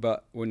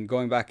 but when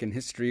going back in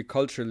history,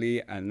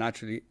 culturally and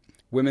naturally,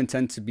 women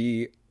tend to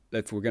be,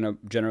 if we're going to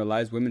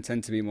generalize, women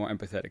tend to be more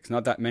empathetic. It's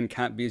not that men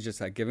can't be, it's just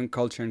that given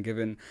culture and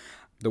given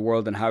the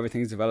world and how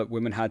everything's developed,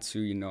 women had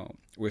to,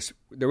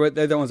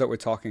 they're the ones that were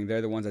talking.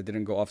 They're the ones that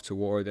didn't go off to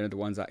war. They're the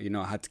ones that,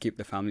 had to keep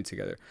the family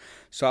together.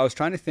 So I was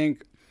trying to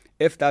think,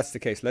 if that's the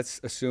case,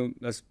 let's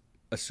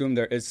assume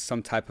there is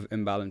some type of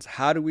imbalance.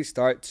 How do we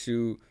start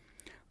to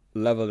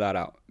level that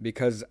out?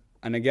 Because,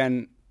 and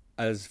again,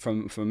 as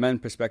from a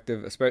men's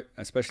perspective,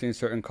 especially in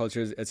certain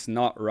cultures, it's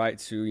not right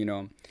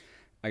to,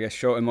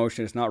 show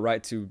emotion. It's not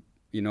right to,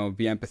 be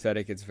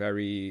empathetic. It's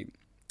very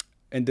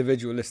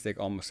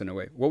individualistic almost in a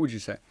way. What would you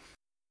say?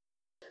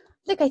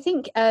 Look, I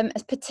think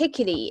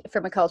particularly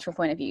from a cultural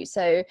point of view,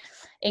 so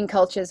in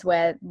cultures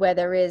where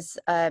there is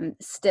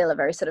still a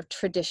very sort of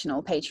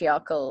traditional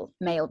patriarchal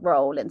male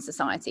role in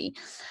society,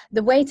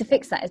 the way to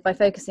fix that is by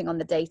focusing on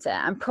the data.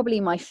 And probably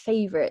my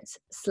favorite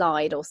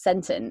slide or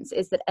sentence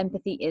is that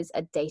empathy is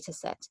a data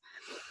set.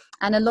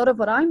 And a lot of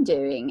what I'm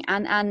doing,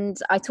 and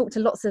I talk to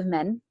lots of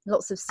men,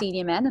 lots of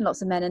senior men and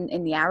lots of men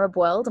in the Arab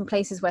world and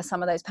places where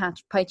some of those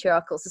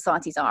patriarchal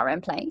societies are in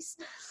place.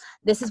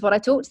 This is what I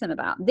talk to them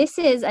about. This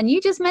is, and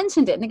you just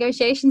mentioned it,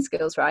 negotiation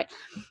skills, right?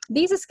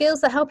 These are skills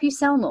that help you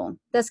sell more.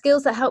 They're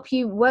skills that help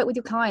you work with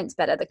your clients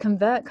better, that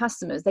convert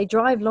customers. They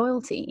drive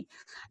loyalty.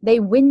 They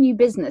win you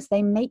business.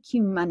 They make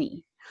you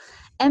money.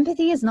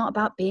 Empathy is not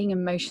about being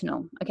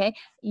emotional, okay?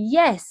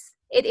 Yes,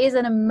 it is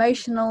an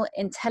emotional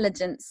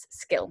intelligence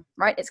skill,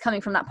 right? It's coming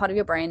from that part of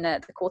your brain,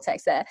 the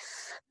cortex there.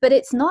 But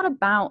it's not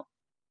about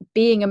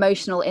being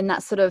emotional in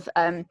that sort of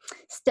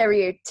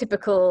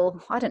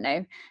stereotypical, I don't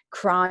know,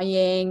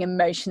 crying,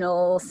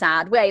 emotional,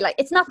 sad way. Like,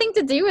 it's nothing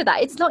to do with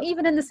that. It's not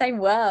even in the same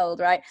world,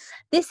 right?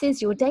 This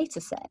is your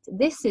data set.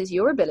 This is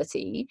your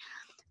ability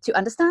to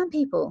understand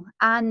people.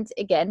 And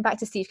again, back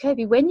to Steve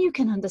Covey, when you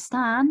can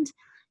understand,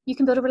 you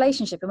can build a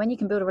relationship. And when you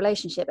can build a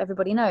relationship,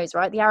 everybody knows,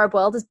 right? The Arab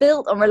world is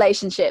built on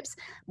relationships.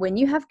 When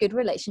you have good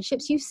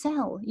relationships, you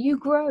sell, you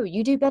grow,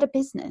 you do better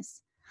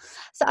business.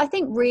 So I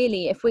think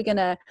really, if we're going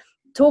to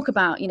talk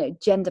about,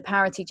 gender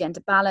parity,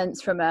 gender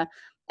balance from a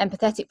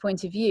empathetic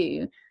point of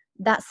view,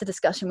 that's the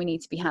discussion we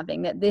need to be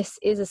having, that this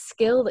is a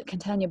skill that can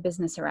turn your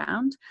business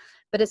around,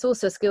 but it's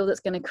also a skill that's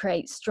going to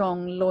create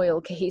strong,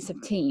 loyal,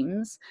 cohesive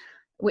teams,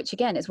 which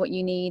again is what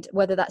you need,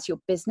 whether that's your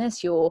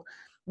business, your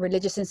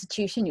religious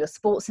institution, your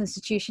sports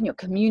institution, your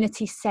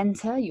community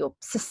center, your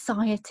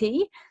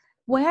society,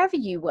 wherever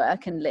you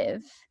work and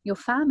live, your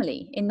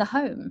family, in the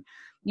home,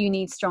 you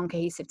need strong,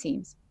 cohesive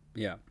teams.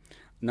 Yeah.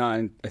 No,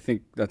 and I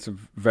think that's a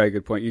very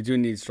good point. You do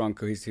need strong,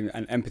 cohesive teams,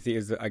 and empathy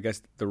is,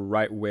 the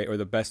right way or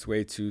the best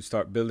way to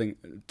start building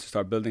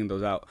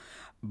those out.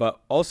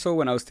 But also,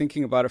 when I was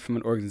thinking about it from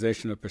an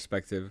organizational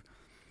perspective,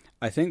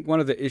 I think one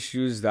of the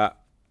issues that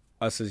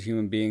us as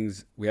human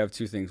beings, we have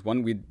two things.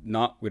 One, we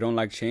don't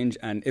like change,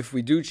 and if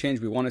we do change,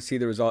 we want to see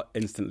the result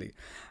instantly.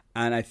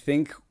 And I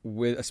think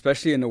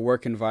especially in a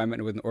work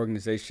environment with an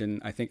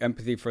organization, I think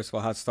empathy, first of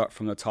all, has to start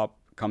from the top,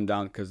 come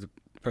down, because the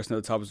person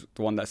at the top is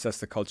the one that sets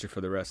the culture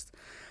for the rest.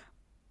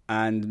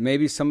 And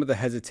maybe some of the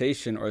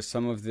hesitation or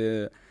some of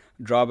the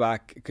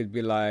drawback could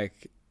be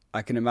like,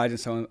 I can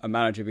imagine a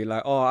manager be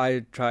like, oh,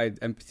 I tried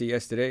empathy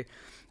yesterday.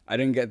 I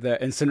didn't get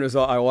the instant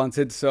result I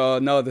wanted. So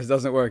no, this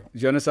doesn't work. Do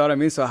you understand what I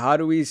mean? So how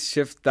do we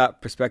shift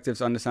that perspective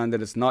to understand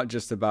that it's not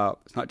just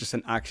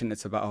an action,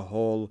 it's about a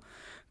whole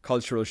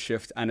cultural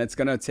shift, and it's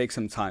going to take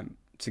some time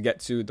to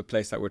get to the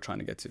place that we're trying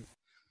to get to.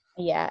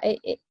 Yeah,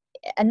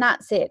 and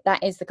that's it.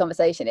 That is the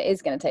conversation. It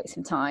is going to take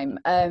some time.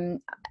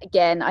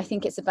 Again, I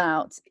think it's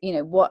about,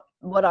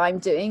 what I'm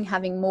doing,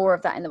 having more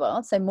of that in the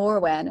world. So more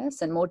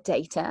awareness and more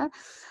data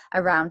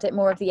around it,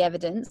 more of the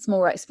evidence,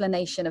 more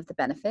explanation of the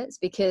benefits,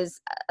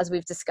 because as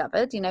we've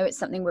discovered, it's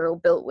something we're all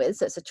built with.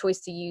 So it's a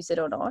choice to use it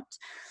or not.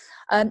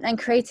 And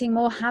creating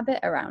more habit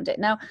around it.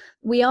 Now,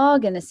 we are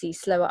going to see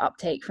slower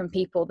uptake from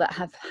people that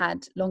have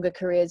had longer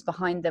careers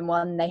behind them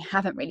when they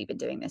haven't really been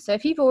doing this. So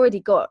if you've already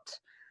got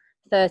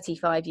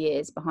 35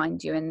 years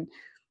behind you and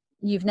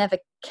you've never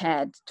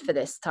cared for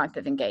this type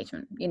of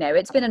engagement,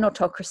 it's been an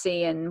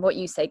autocracy and what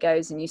you say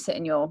goes, and you sit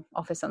in your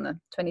office on the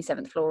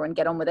 27th floor and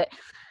get on with it.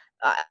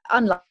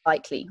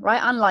 Unlikely,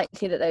 right?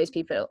 Unlikely that those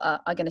people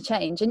are going to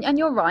change. And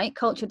you're right,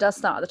 culture does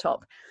start at the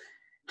top.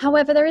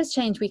 However, there is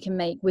change we can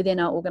make within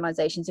our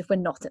organizations if we're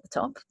not at the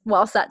top,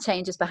 whilst that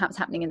change is perhaps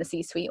happening in the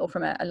C-suite or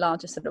from a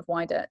larger sort of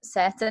wider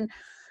set. And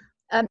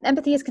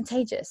empathy is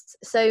contagious.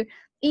 So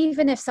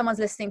even if someone's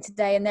listening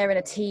today and they're in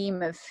a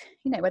team of,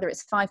 whether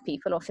it's 5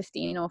 people or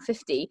 15 or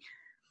 50,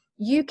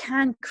 you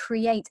can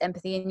create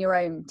empathy in your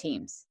own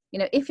teams.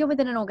 If you're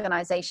within an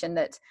organization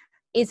that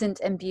isn't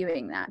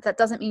imbuing that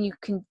doesn't mean you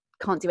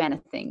can't do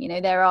anything.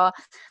 There are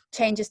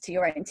changes to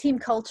your own team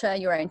culture,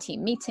 your own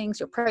team meetings,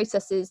 your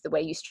processes, the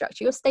way you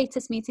structure your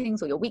status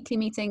meetings or your weekly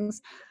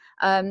meetings,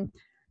 to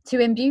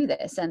imbue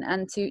this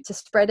and to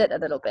spread it a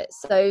little bit.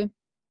 So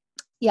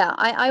yeah,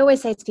 I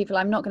always say to people,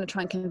 I'm not going to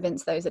try and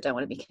convince those that don't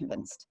want to be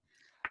convinced.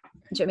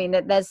 Do you know what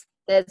I mean?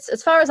 There's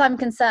as far as I'm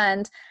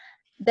concerned,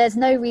 there's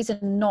no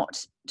reason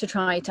not to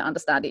try to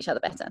understand each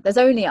other better. There's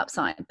only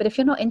upside. But if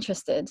you're not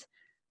interested,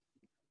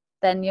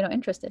 then you're not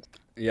interested.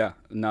 Yeah,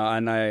 no,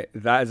 and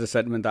that is a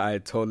sentiment that I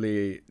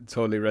totally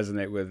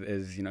resonate with.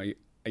 Is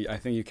I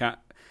think you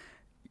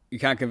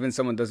can't convince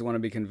someone who doesn't want to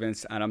be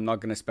convinced, and I'm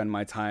not going to spend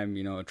my time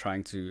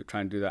trying to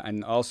do that.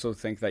 And also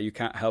think that you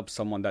can't help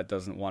someone that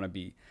doesn't want to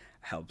be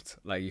helped.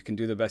 Like, you can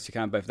do the best you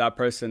can, but if that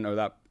person or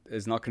that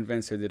is not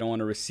convinced or they don't want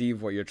to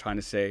receive what you're trying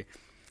to say,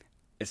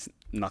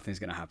 nothing's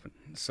going to happen.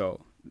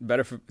 So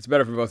it's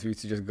better for both of you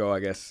to just go, I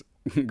guess,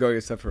 go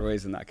your separate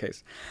ways in that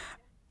case.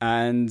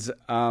 And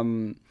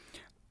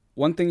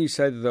one thing you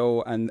said,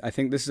 though, and I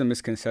think this is a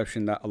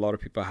misconception that a lot of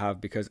people have,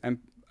 because at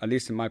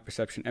least in my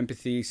perception,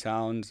 empathy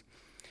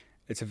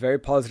it's a very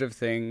positive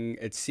thing.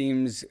 It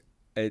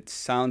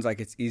sounds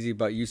like it's easy,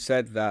 but you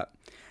said that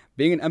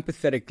being an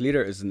empathetic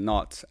leader is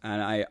not.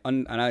 And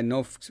I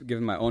know,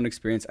 given my own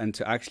experience, and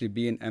to actually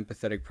be an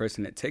empathetic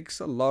person, it takes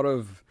a lot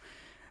of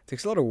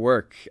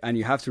work, and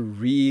you have to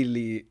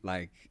really,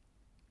 like,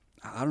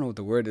 I don't know what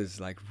the word is,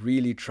 like,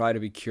 really try to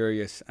be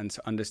curious and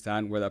to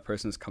understand where that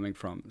person is coming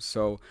from.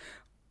 So,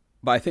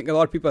 but I think a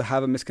lot of people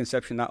have a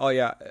misconception that, oh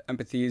yeah,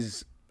 empathy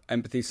is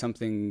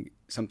something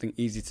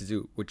easy to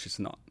do, which it's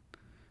not.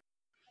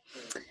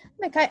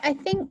 Look, I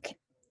think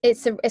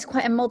it's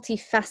quite a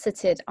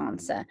multifaceted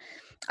answer.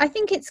 I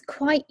think it's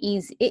quite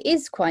easy. It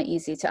is quite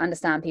easy to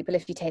understand people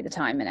if you take the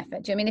time and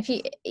effort. Do you know what I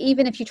mean?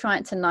 Even if you try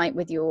it tonight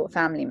with your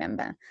family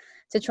member,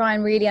 to try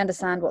and really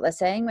understand what they're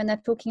saying when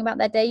they're talking about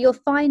their day, you'll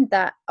find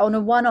that on a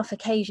one-off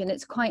occasion,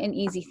 it's quite an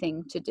easy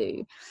thing to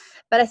do.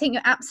 But I think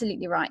you're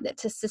absolutely right that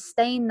to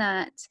sustain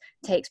that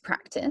takes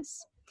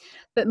practice.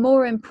 But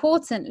more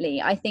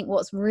importantly, I think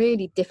what's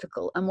really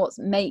difficult and what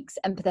makes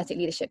empathetic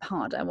leadership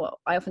harder, what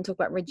I often talk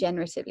about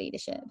regenerative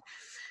leadership,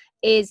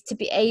 is to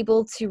be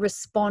able to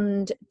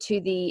respond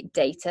to the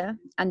data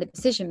and the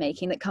decision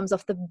making that comes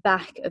off the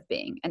back of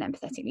being an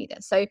empathetic leader.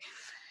 So,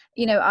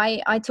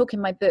 I talk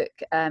in my book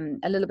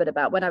a little bit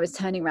about when I was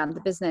turning around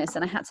the business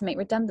and I had to make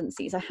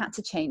redundancies. I had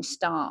to change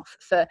staff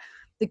for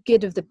the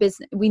good of the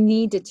business. We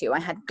needed to.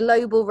 I had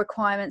global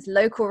requirements,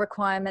 local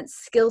requirements,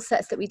 skill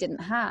sets that we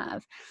didn't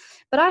have.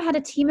 But I had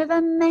a team of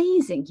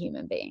amazing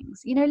human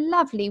beings,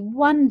 lovely,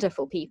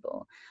 wonderful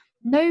people.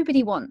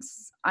 Nobody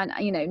wants, and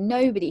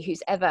nobody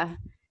who's ever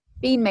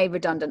been made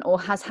redundant or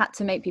has had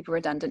to make people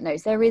redundant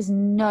knows there is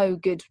no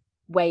good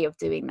way of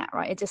doing that,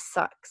 right? It just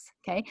sucks,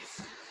 okay?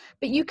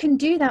 But you can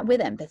do that with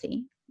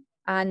empathy.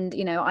 And,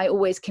 I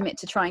always commit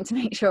to trying to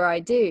make sure I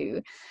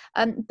do.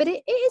 But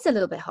it is a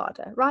little bit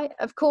harder, right?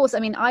 Of course,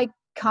 I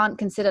can't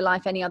consider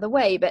life any other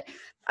way, but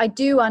I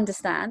do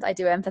understand, I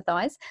do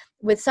empathize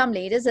with some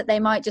leaders that they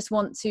might just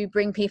want to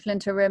bring people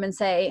into a room and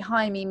say,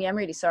 hi, Mimi, I'm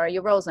really sorry,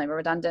 your role's no more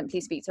redundant.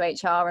 Please speak to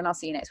HR and I'll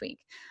see you next week.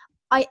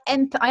 I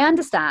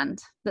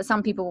understand that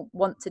some people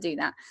want to do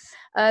that.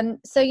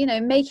 So,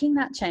 making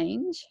that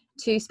change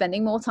to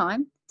spending more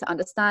time, to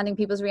understanding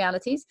people's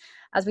realities.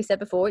 As we said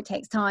before, it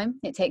takes time,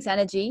 it takes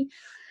energy,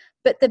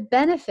 but the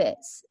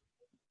benefits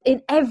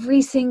in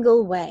every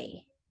single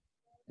way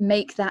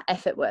make that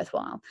effort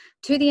worthwhile,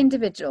 to the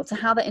individual, to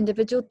how the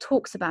individual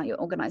talks about your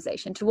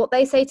organization, to what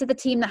they say to the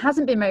team that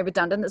hasn't been made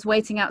redundant, that's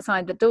waiting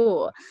outside the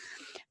door,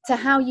 to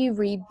how you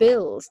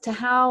rebuild, to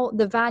how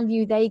the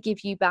value they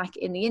give you back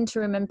in the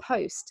interim and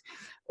post,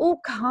 all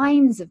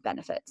kinds of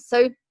benefits.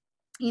 So,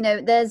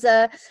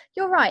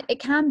 you're right, it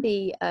can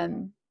be,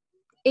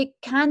 it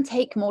can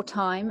take more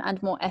time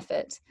and more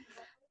effort.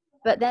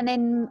 But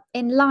then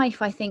in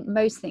life, I think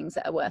most things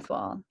that are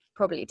worthwhile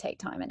probably take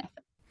time and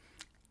effort.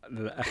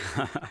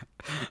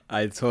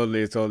 I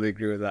totally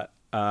agree with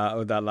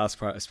that last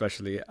part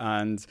especially.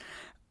 And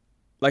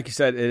like you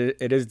said,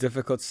 it is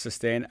difficult to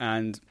sustain.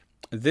 And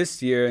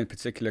this year in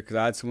particular, because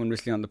I had someone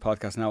recently on the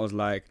podcast and I was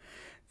like,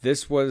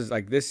 this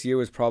year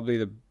was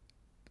probably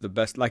the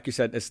best. Like you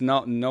said, it's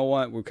not no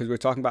one, because we're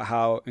talking about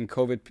how in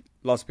COVID,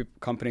 lots of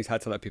companies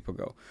had to let people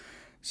go.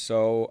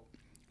 So,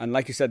 and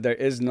like you said,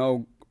 there's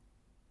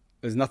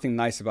nothing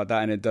nice about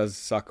that, and it does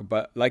suck.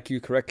 But like you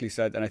correctly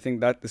said, and I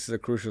think that this is a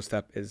crucial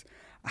step, is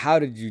how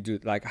did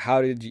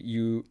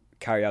you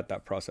carry out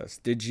that process?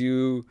 Did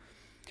you,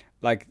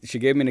 she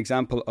gave me an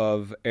example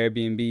of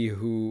Airbnb,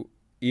 who,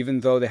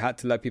 even though they had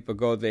to let people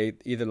go, they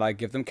either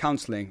give them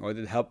counseling, or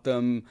they'd help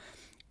them,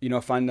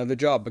 find another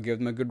job, or give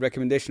them a good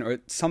recommendation, or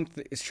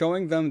something,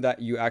 showing them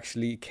that you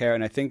actually care.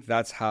 And I think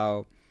that's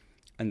how,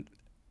 and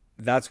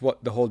that's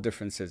what the whole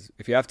difference is.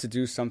 If you have to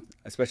do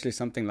especially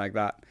something like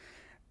that,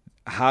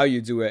 how you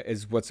do it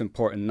is what's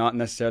important, not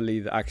necessarily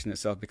the action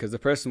itself, because the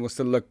person will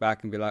still look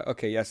back and be like,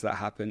 okay, yes, that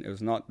happened. It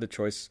was not the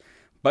choice,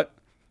 but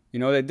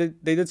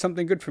they did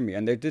something good for me,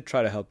 and they did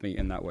try to help me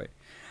in that way.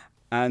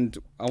 And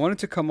I wanted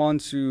to come on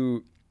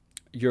to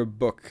your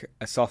book,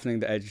 Softening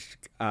the Edge,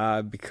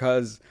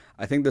 because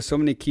I think there's so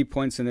many key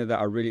points in it that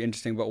are really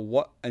interesting.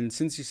 But and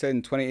since you said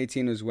in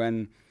 2018 was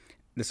when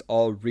this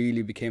all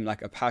really became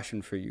like a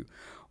passion for you,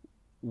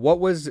 what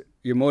was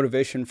your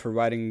motivation for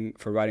writing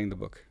the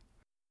book?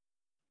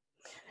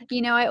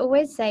 I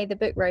always say the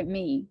book wrote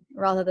me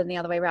rather than the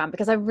other way around,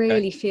 because I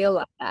really feel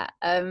like that.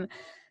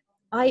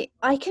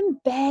 I can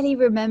barely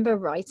remember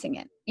writing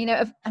it.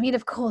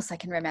 Of course I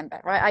can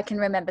remember, right? I can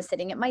remember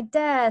sitting at my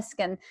desk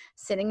and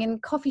sitting in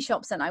coffee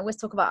shops. And I always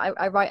talk about,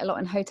 I write a lot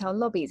in hotel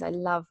lobbies. I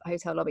love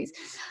hotel lobbies.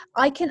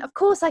 Of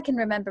course I can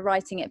remember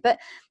writing it, but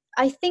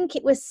I think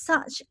it was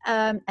such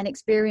an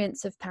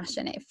experience of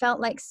passion. It felt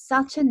like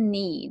such a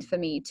need for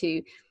me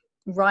to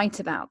write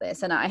about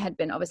this, and I had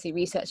been obviously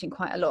researching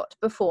quite a lot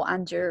before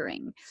and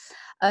during,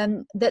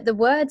 that the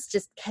words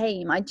just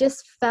came. I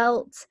just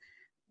felt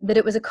that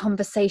it was a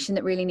conversation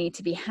that really needed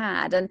to be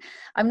had. And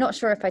I'm not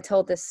sure if I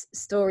told this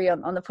story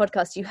on the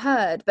podcast you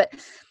heard, but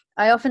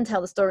I often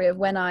tell the story of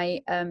when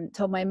I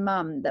told my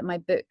mum that my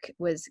book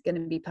was going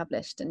to be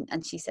published,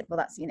 and she said, well,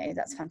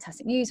 that's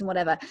fantastic news and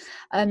whatever,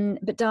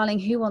 but darling,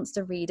 who wants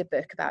to read a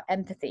book about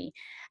empathy?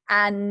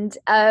 And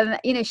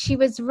she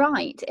was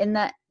right in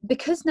that,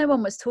 because no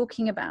one was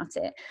talking about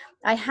it,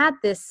 I had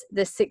this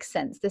sixth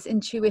sense, this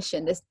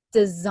intuition, this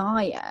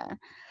desire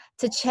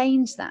to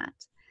change that.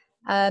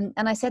 And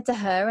I said to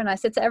her, and I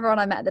said to everyone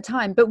I met at the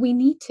time, but we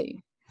need to.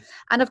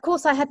 And of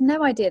course, I had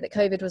no idea that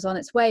COVID was on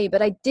its way,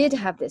 but I did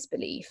have this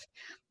belief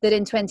that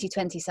in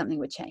 2020 something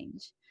would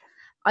change.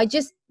 I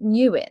just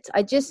knew it.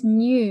 I just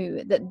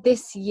knew that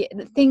this year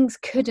that things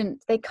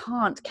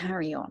can't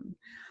carry on,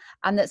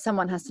 and that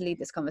someone has to lead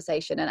this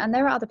conversation. And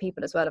there are other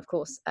people as well, of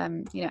course,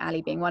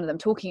 Ali being one of them,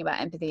 talking about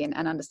empathy and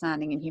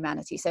understanding and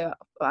humanity. So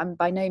I'm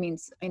by no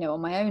means,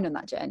 on my own on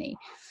that journey.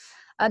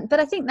 But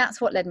I think that's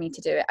what led me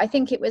to do it. I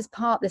think it was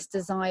part this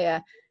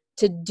desire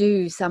to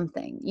do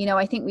something.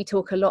 I think we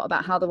talk a lot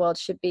about how the world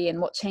should be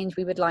and what change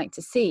we would like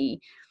to see.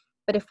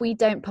 But if we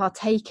don't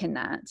partake in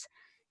that,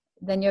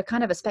 then you're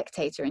kind of a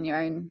spectator in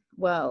your own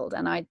world.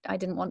 And I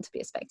didn't want to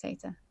be a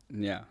spectator.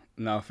 Yeah,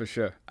 no, for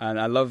sure. And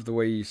I love the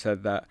way you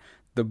said that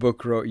the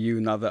book wrote you,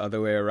 not the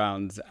other way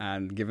around.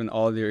 And given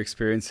all your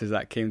experiences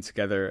that came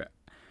together,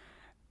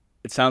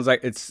 it sounds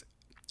like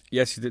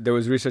yes, there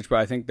was research, but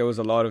I think there was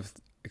a lot of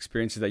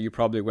experiences that you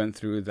probably went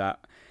through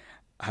that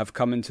have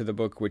come into the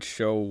book, which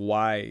show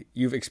why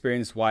you've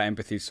experienced why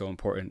empathy is so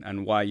important,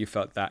 and why you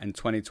felt that in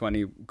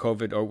 2020,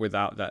 COVID or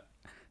without, that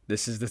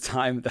this is the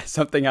time that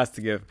something has to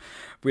give.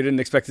 We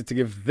didn't expect it to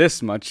give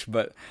this much,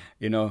 but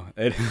it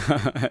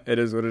it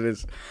is what it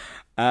is.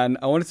 And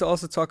I wanted to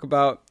also talk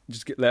about,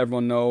 let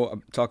everyone know,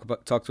 talk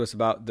to us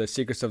about the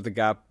Secrets of the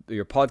Gap,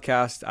 your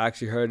podcast. I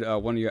actually heard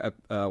one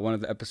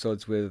of the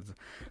episodes with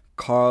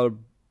Carl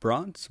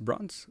Bronze.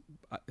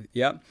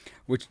 He's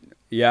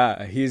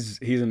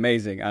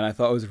amazing, and I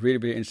thought it was a really,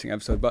 really interesting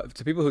episode. But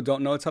to people who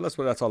don't know, tell us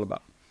what that's all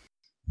about.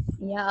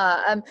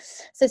 Yeah.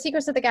 So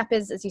Secrets of the Gap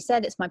is, as you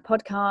said, it's my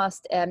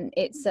podcast.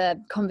 It's a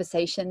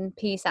conversation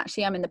piece.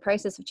 Actually, I'm in the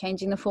process of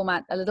changing the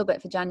format a little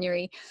bit for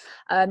January.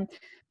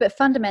 But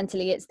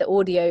fundamentally, it's the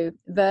audio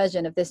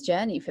version of this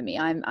journey for me.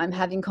 I'm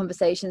having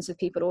conversations with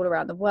people all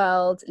around the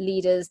world,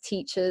 leaders,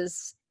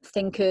 teachers,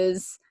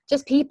 thinkers,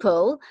 just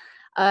people,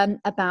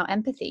 about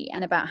empathy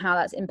and about how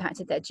that's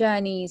impacted their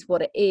journeys,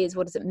 what it is,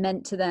 what has it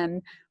meant to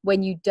them.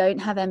 When you don't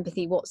have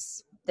empathy,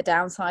 what's the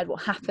downside,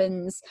 what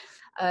happens,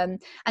 and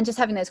just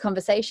having those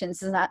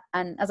conversations.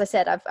 And as I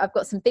said, I've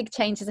got some big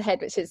changes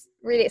ahead, which is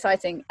really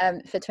exciting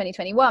for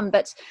 2021.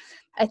 But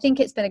I think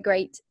it's been a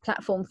great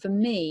platform for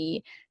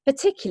me,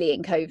 particularly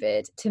in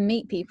COVID, to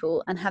meet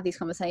people and have these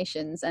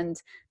conversations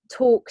and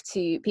talk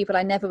to people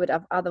I never would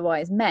have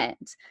otherwise met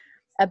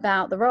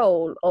about the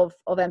role of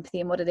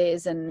empathy and what it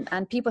is,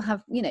 and people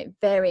have, you know,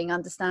 varying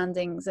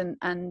understandings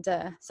and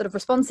sort of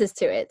responses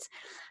to it,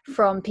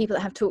 from people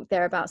that have talked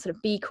there about sort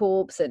of B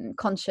Corps and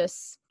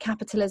conscious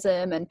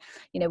capitalism and,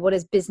 you know, what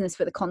is business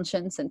with a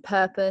conscience and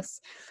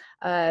purpose,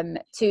 to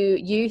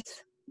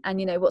youth and,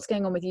 you know, what's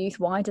going on with youth,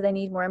 why do they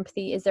need more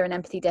empathy, is there an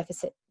empathy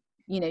deficit,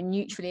 you know,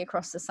 neutrally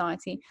across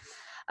society.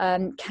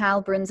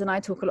 Cal Bruns and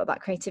I talk a lot about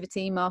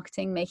creativity,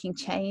 marketing, making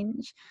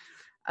change.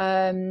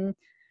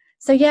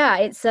 So yeah,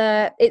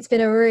 it's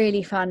been a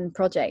really fun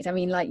project. I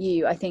mean, like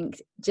you, I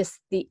think just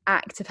the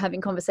act of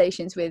having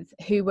conversations with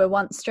who were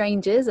once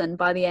strangers and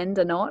by the end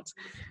are not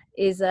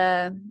is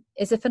a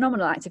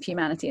phenomenal act of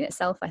humanity in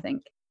itself, I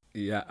think.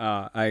 Yeah,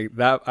 I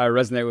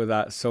resonate with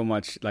that so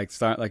much. Like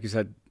you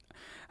said,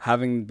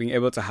 being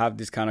able to have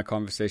these kind of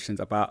conversations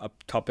about a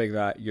topic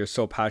that you're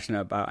so passionate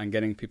about and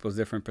getting people's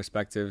different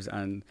perspectives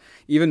and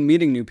even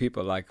meeting new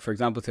people. Like, for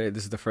example, today,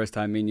 this is the first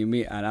time me and you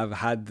meet, and I've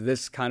had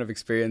this kind of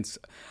experience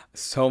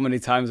so many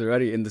times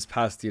already in this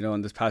past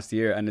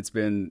year, and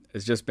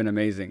it's just been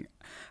amazing.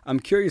 I'm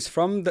curious,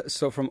 from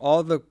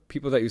all the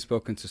people that you've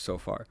spoken to so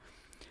far,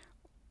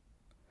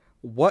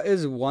 what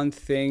is one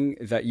thing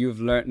that you've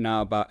learned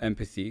now about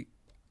empathy,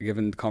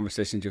 given the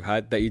conversations you've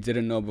had, that you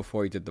didn't know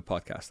before you did the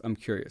podcast? I'm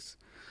curious.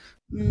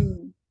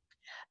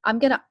 I'm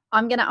gonna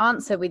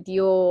answer with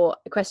your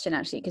question,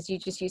 actually, because you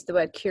just used the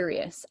word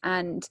curious.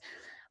 And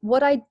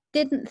what I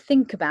didn't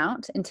think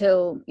about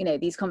until, you know,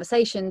 these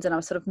conversations and I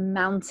was sort of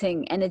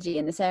mounting energy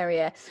in this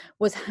area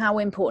was how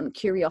important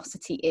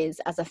curiosity is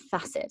as a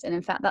facet. And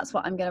in fact, that's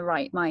what I'm going to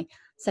write my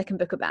second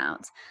book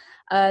about,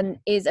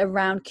 is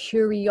around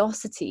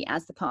curiosity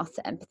as the path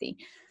to empathy.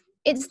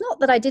 It's not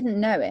that I didn't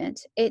know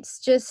it, it's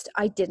just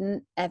I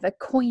didn't ever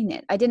coin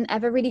it. I didn't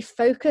ever really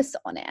focus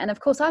on it. And of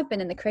course, I've been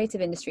in the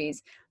creative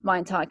industries my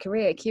entire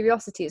career.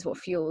 Curiosity is what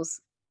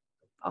fuels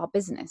our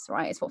business,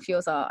 right? It's what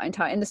fuels our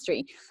entire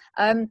industry.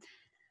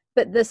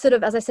 But the sort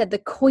of, as I said, the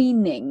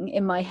coining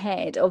in my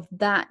head of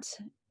that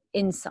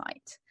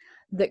insight,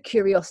 that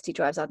curiosity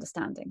drives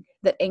understanding,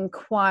 that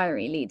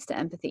inquiry leads to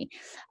empathy,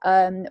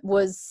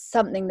 was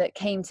something that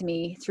came to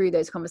me through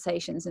those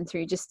conversations and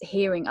through just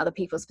hearing other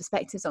people's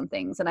perspectives on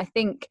things. And I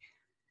think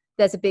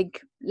there's a big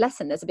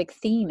lesson, there's a big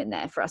theme in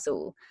there for us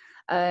all.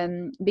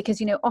 Because,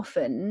 you know,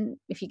 often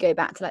if you go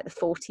back to like the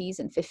 40s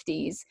and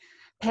 50s,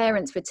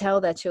 parents would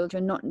tell their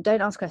children,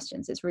 don't ask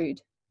questions, it's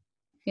rude.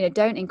 You know,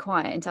 don't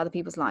inquire into other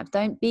people's lives.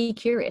 Don't be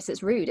curious,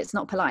 it's rude, it's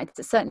not polite.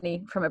 It's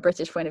certainly from a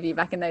British point of view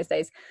back in those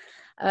days.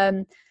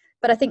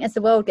 But I think as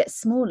the world gets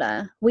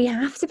smaller, we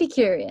have to be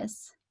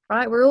curious,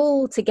 right? We're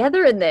all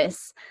together in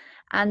this.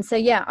 And so,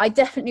 yeah, I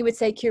definitely would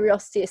say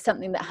curiosity is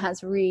something that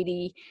has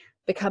really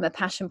become a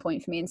passion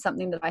point for me and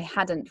something that I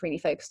hadn't really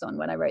focused on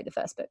when I wrote the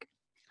first book.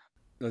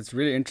 That's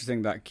really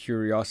interesting, that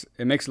curiosity.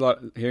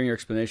 Hearing your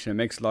explanation, it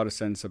makes a lot of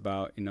sense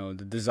about, you know,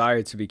 the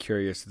desire to be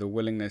curious, the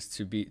willingness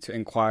to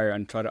inquire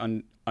and try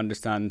to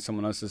understand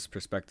someone else's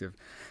perspective.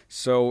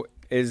 So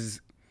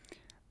is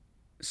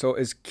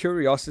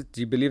curiosity, do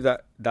you believe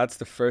that that's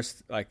the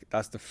first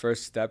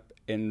step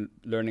in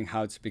learning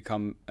how to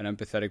become an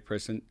empathetic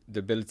person, the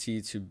ability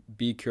to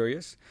be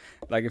curious?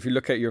 Like, if you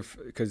look at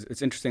because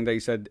it's interesting that you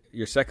said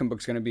your second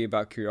book is going to be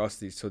about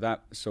curiosity.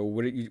 So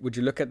would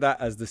you look at that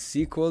as the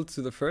sequel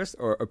to the first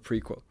or a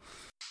prequel?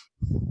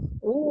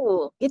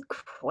 Oh, good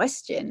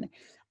question.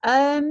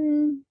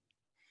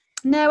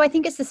 No, I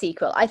think it's the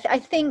sequel. I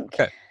think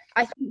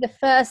the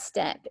first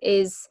step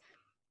is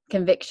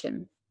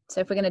conviction. So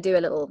if we're going to do a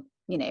little,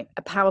 you know,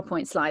 a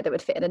PowerPoint slide that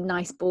would fit in a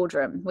nice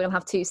boardroom, we'll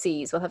have 2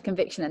 C's. We'll have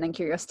conviction and then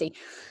curiosity,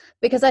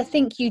 because I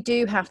think you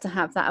do have to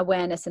have that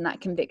awareness and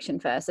that conviction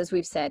first. As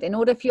we've said, in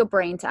order for your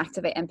brain to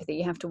activate empathy,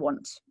 you have to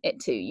want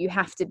it to. You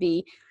have to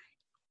be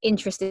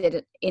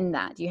interested in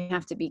that. You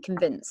have to be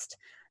convinced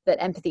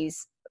that empathy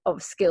is of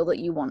a skill that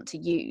you want to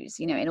use,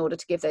 you know, in order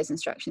to give those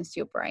instructions to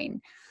your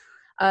brain.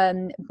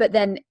 But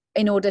then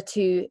in order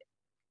to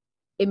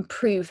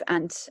improve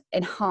and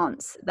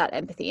enhance that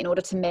empathy, in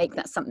order to make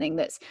that something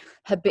that's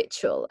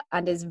habitual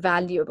and is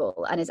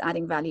valuable and is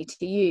adding value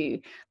to you,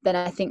 then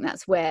I think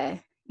that's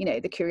where, you know,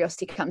 the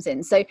curiosity comes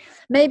in. So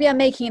maybe I'm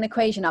making an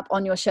equation up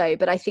on your show,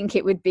 but I think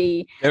it would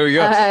be, there we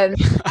go.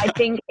 I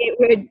think it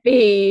would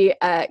be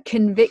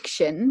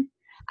conviction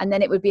And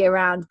then it would be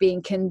around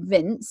being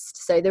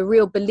convinced, so the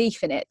real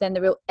belief in it, then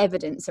the real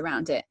evidence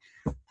around it,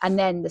 and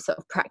then the sort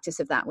of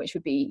practice of that, which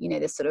would be, you know,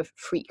 this sort of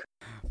freak.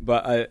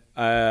 But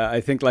I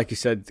think, like you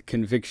said,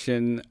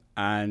 conviction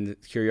and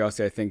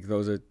curiosity, I think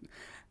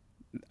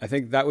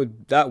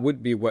that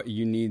would be what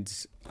you need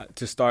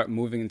to start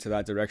moving into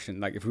that direction.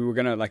 Like if we were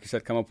gonna, like you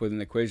said, come up with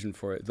an equation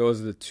for it, those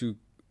are the two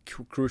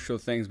crucial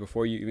things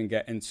before you even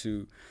get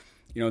into,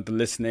 you know, the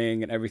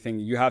listening and everything.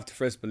 You have to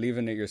first believe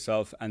in it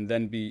yourself, and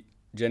then be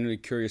genuinely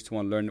curious to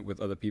want to learn it with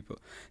other people.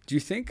 Do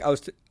you think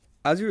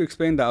as you were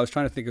explaining that, I was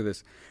trying to think of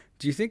this.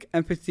 Do you think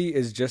empathy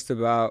is just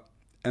about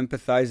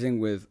empathizing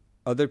with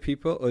other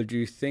people, or do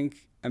you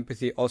think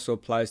empathy also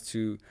applies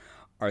to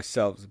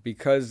ourselves?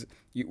 Because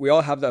we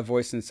all have that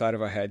voice inside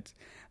of our head,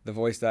 the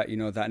voice that, you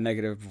know, that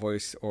negative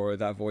voice, or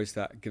that voice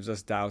that gives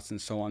us doubts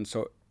and so on.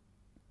 So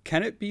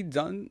can it be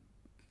done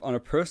on a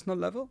personal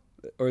level,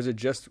 or is it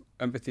just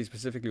empathy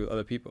specifically with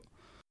other people?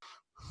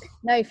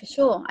 No, for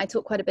sure. I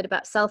talk quite a bit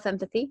about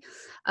self-empathy,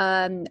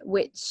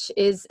 which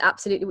is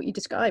absolutely what you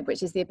described,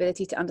 which is the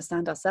ability to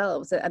understand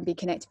ourselves and be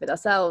connected with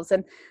ourselves.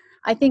 And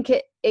I think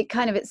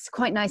it's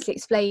quite nicely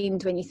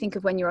explained when you think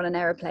of when you're on an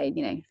aeroplane,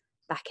 you know,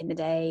 back in the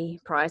day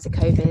prior to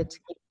COVID,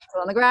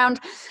 on the ground.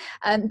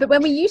 But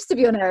when we used to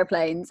be on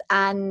airplanes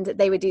and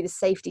they would do the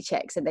safety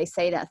checks, and they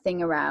say that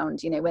thing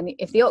around, you know,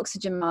 if the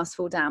oxygen masks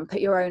fall down, put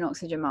your own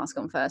oxygen mask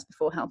on first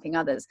before helping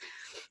others.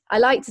 I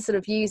like to sort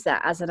of use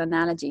that as an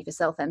analogy for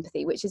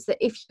self-empathy, which is that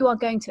if you are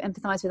going to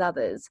empathize with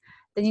others,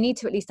 then you need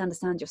to at least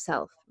understand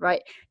yourself,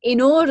 right? In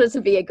order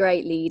to be a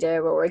great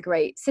leader or a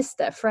great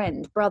sister,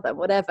 friend, brother,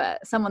 whatever,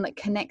 someone that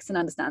connects and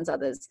understands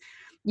others,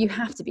 you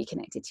have to be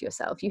connected to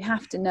yourself. You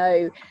have to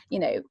know, you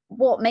know,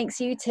 what makes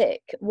you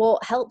tick,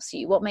 what helps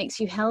you, what makes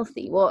you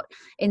healthy, what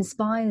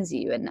inspires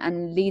you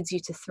and leads you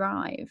to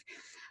thrive.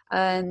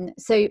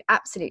 So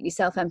absolutely,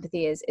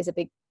 self-empathy is a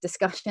big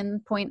discussion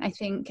point, I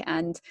think,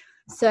 and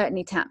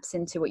certainly taps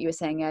into what you were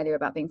saying earlier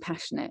about being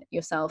passionate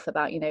yourself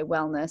about, you know,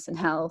 wellness and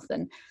health,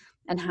 and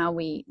how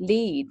we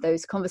lead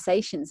those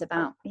conversations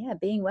about,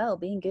 being well,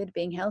 being good,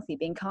 being healthy,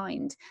 being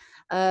kind.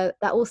 That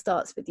all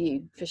starts with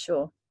you, for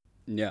sure.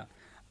 Yeah.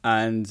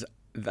 And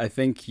I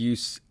think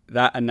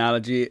that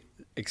analogy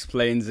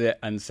explains it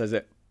and says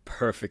it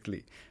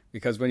perfectly.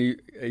 Because when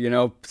you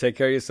know, take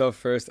care of yourself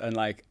first, and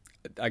like,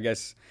 I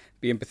guess,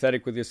 be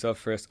empathetic with yourself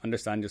first,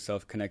 understand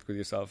yourself, connect with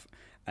yourself.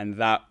 And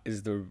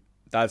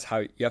that's how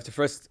you have to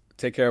first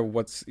take care of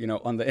what's, you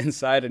know, on the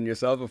inside and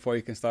yourself before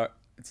you can start,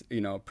 you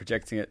know,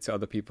 projecting it to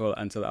other people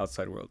and to the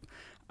outside world.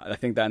 I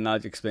think that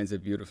analogy explains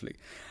it beautifully.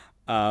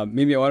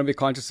 Mimi, I want to be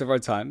conscious of our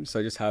time,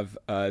 so I just have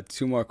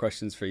 2 more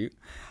questions for you.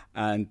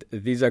 And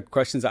these are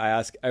questions that I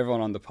ask everyone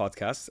on the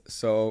podcast.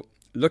 So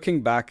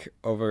looking back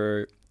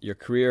over your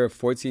career,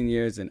 14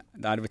 years in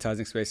the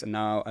advertising space, and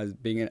now as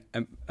being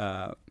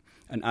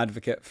an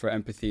advocate for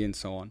empathy and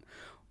so on,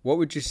 what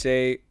would you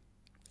say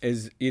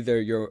is either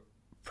your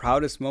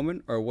proudest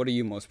moment, or what are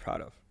you most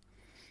proud of?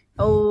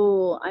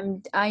 Oh,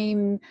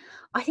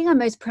 I think I'm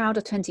most proud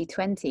of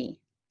 2020.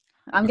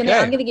 I'm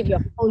gonna give you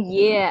a whole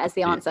year as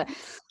the answer.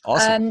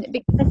 Awesome.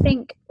 Because I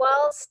think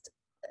whilst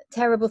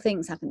terrible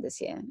things happened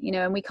this year, you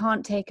know, and we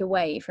can't take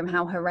away from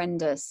how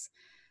horrendous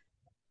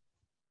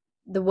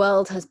the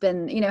world has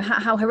been, you know,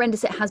 how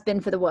horrendous it has been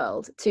for the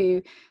world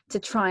to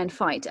try and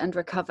fight and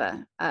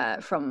recover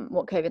from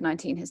what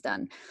COVID-19 has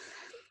done.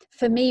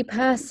 For me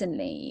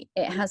personally,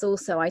 it has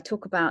also, I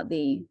talk about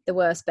the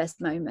worst,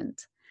 best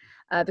moment.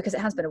 Because it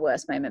has been a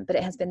worst moment, but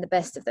it has been the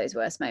best of those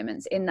worst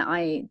moments, in that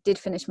I did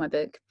finish my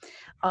book.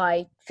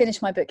 I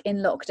finished my book in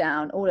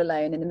lockdown, all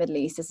alone in the Middle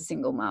East as a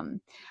single mum.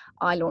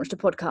 I launched a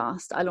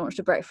podcast. I launched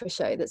a breakfast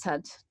show that's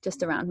had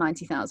just around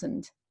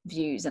 90,000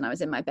 views, and I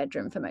was in my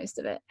bedroom for most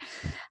of it.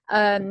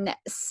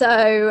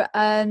 So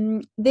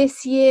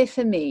this year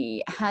for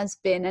me has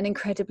been an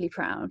incredibly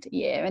proud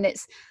year, and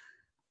it's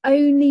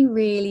only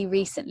really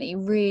recently,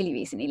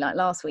 like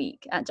last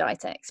week at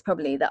GITEX,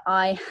 probably, that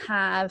I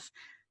have,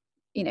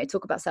 you know,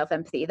 talk about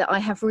self-empathy, that I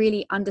have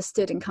really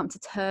understood and come to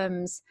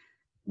terms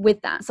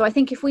with that. So I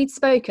think if we'd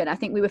spoken, I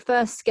think we were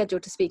first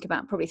scheduled to speak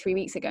about probably 3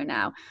 weeks ago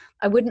now,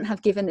 I wouldn't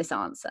have given this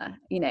answer.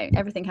 You know,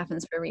 everything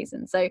happens for a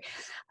reason. So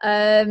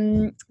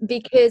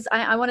because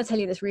I want to tell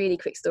you this really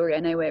quick story.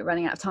 I know we're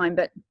running out of time,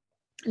 but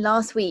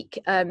last week,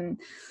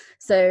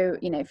 so,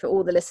 you know, for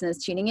all the listeners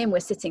tuning in, we're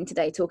sitting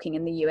today talking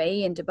in the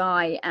UAE, in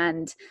Dubai,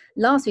 and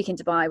last week in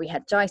Dubai we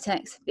had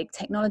GITEX, big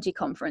technology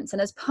conference,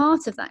 and as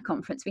part of that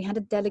conference we had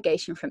a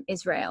delegation from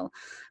Israel,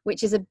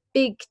 which is a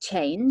big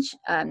change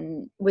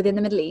within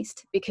the Middle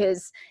East,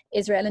 because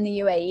Israel and the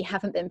UAE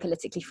haven't been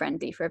politically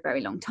friendly for a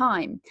very long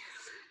time.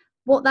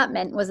 What that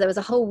meant was there was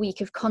a whole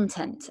week of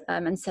content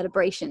and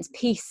celebrations,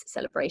 peace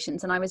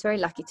celebrations. And I was very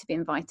lucky to be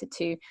invited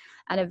to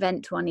an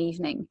event one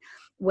evening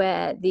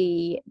where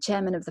the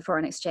chairman of the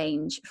foreign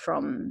exchange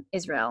from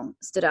Israel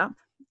stood up.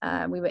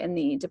 We were in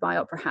the Dubai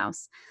Opera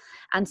House,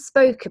 and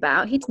spoke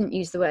about, he didn't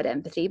use the word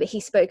empathy, but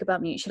he spoke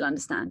about mutual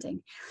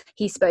understanding.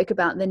 He spoke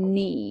about the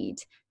need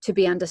to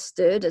be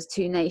understood as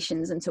two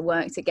nations and to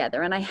work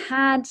together. And I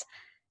had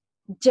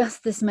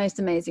just this most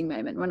amazing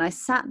moment when I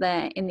sat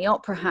there in the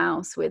opera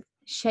house with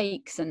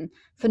sheikhs and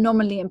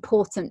phenomenally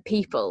important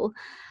people,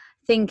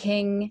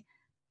 thinking,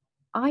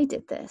 I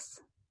did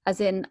this. As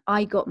in,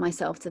 I got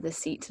myself to this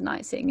seat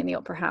tonight, sitting in the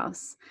opera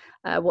house,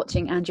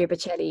 watching Andrea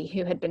Bocelli,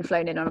 who had been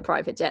flown in on a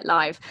private jet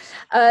live.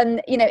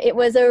 It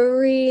was a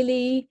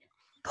really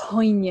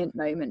poignant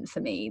moment for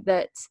me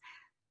that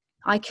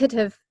I could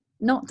have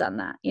not done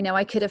that.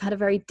 I could have had a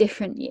very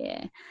different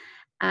year.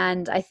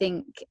 And I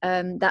think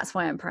that's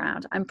why I'm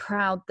proud. I'm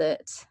proud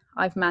that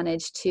I've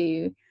managed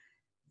to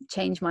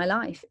change my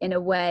life in a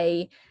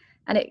way.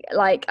 And it,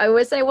 like I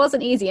always say, it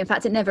wasn't easy. In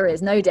fact, it never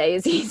is. No day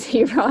is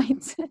easy,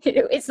 right?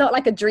 It's not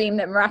like a dream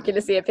that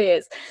miraculously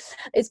appears.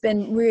 It's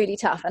been really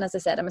tough. And as I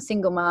said, I'm a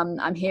single mum.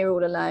 I'm here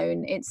all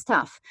alone. It's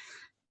tough.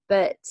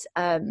 But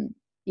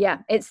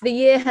it's the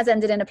year has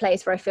ended in a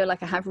place where I feel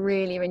like I have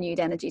really renewed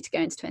energy to go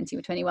into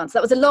 2021. So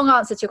that was a long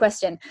answer to your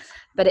question,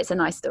 but it's a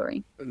nice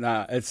story.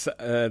 Nah, it's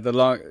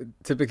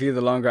typically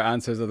the longer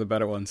answers are the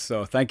better ones.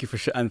 So thank you for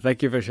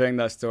sharing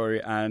that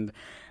story. And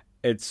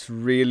it's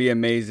really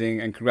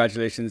amazing, and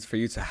congratulations for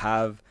you to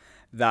have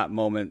that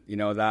moment.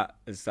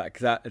 It's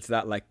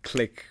that like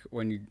click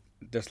when you,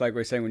 just like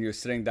we're saying, when you're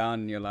sitting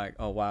down and you're like,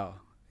 oh wow,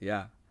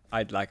 yeah,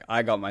 I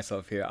got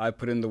myself here. I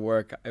put in the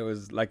work. It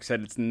was, like I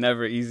said, it's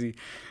never easy,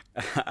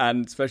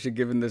 and especially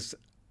given this,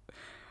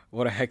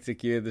 what a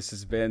hectic year this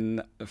has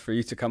been, for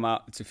you to come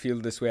out to feel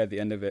this way at the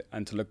end of it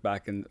and to look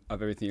back and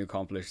of everything you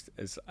accomplished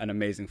is an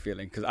amazing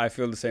feeling. Because I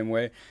feel the same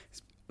way.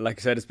 Like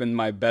I said, it's been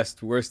my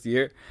worst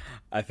year.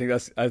 I think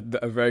that's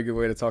a very good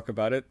way to talk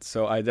about it.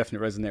 So I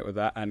definitely resonate with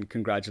that, and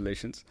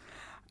congratulations.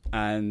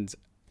 And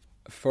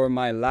for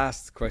my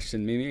last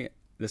question, Mimi,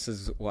 this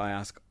is what I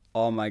ask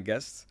all my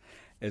guests,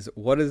 is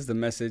what is the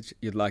message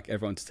you'd like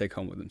everyone to take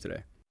home with them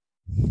today?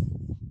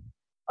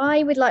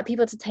 I would like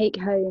people to take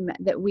home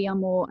that we are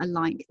more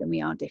alike than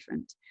we are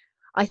different.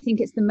 I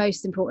think it's the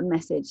most important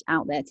message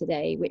out there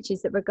today, which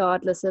is that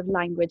regardless of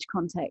language,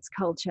 context,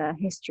 culture,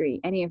 history,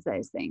 any of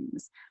those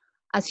things,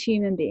 as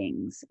human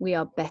beings, we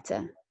are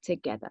better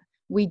together.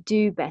 We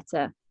do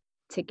better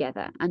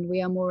together, and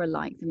we are more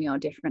alike than we are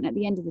different. At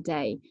the end of the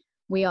day,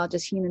 we are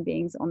just human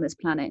beings on this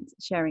planet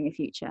sharing a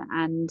future,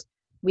 and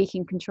we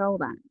can control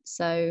that.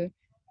 So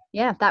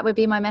yeah, that would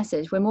be my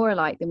message. We're more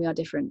alike than we are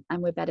different,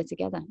 and we're better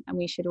together, and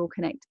we should all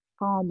connect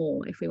far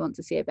more if we want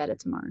to see a better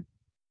tomorrow.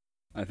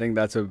 I think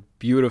that's a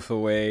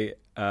beautiful way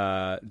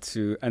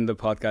to end the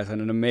podcast,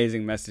 and an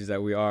amazing message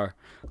that we are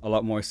a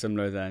lot more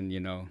similar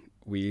than,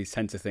 we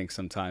tend to think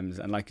sometimes.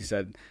 And like you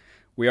said,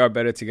 we are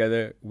better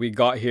together. We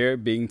got here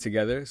being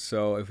together.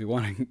 So if we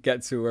want to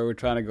get to where we're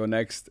trying to go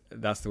next,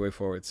 that's the way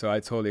forward. So I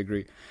totally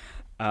agree.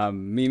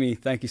 Mimi,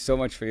 thank you so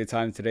much for your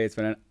time today. It's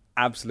been an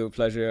absolute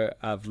pleasure.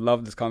 I've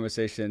loved this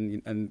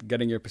conversation and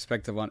getting your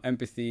perspective on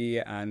empathy,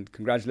 and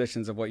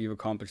congratulations on what you've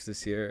accomplished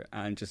this year.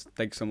 And just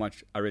thanks so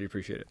much. I really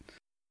appreciate it.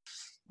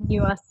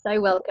 You are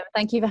so welcome.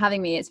 Thank you for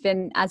having me. It's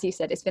been, as you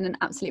said, it's been an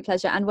absolute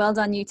pleasure, and well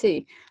done you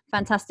too.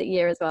 Fantastic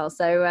year as well.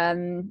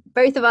 So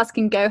both of us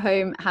can go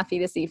home happy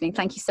this evening.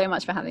 Thank you so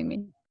much for having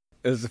me.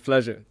 It was a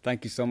pleasure.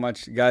 Thank you so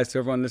much, guys. To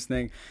everyone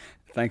listening,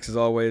 thanks as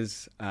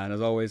always. And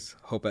as always,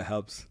 hope it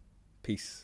helps. Peace.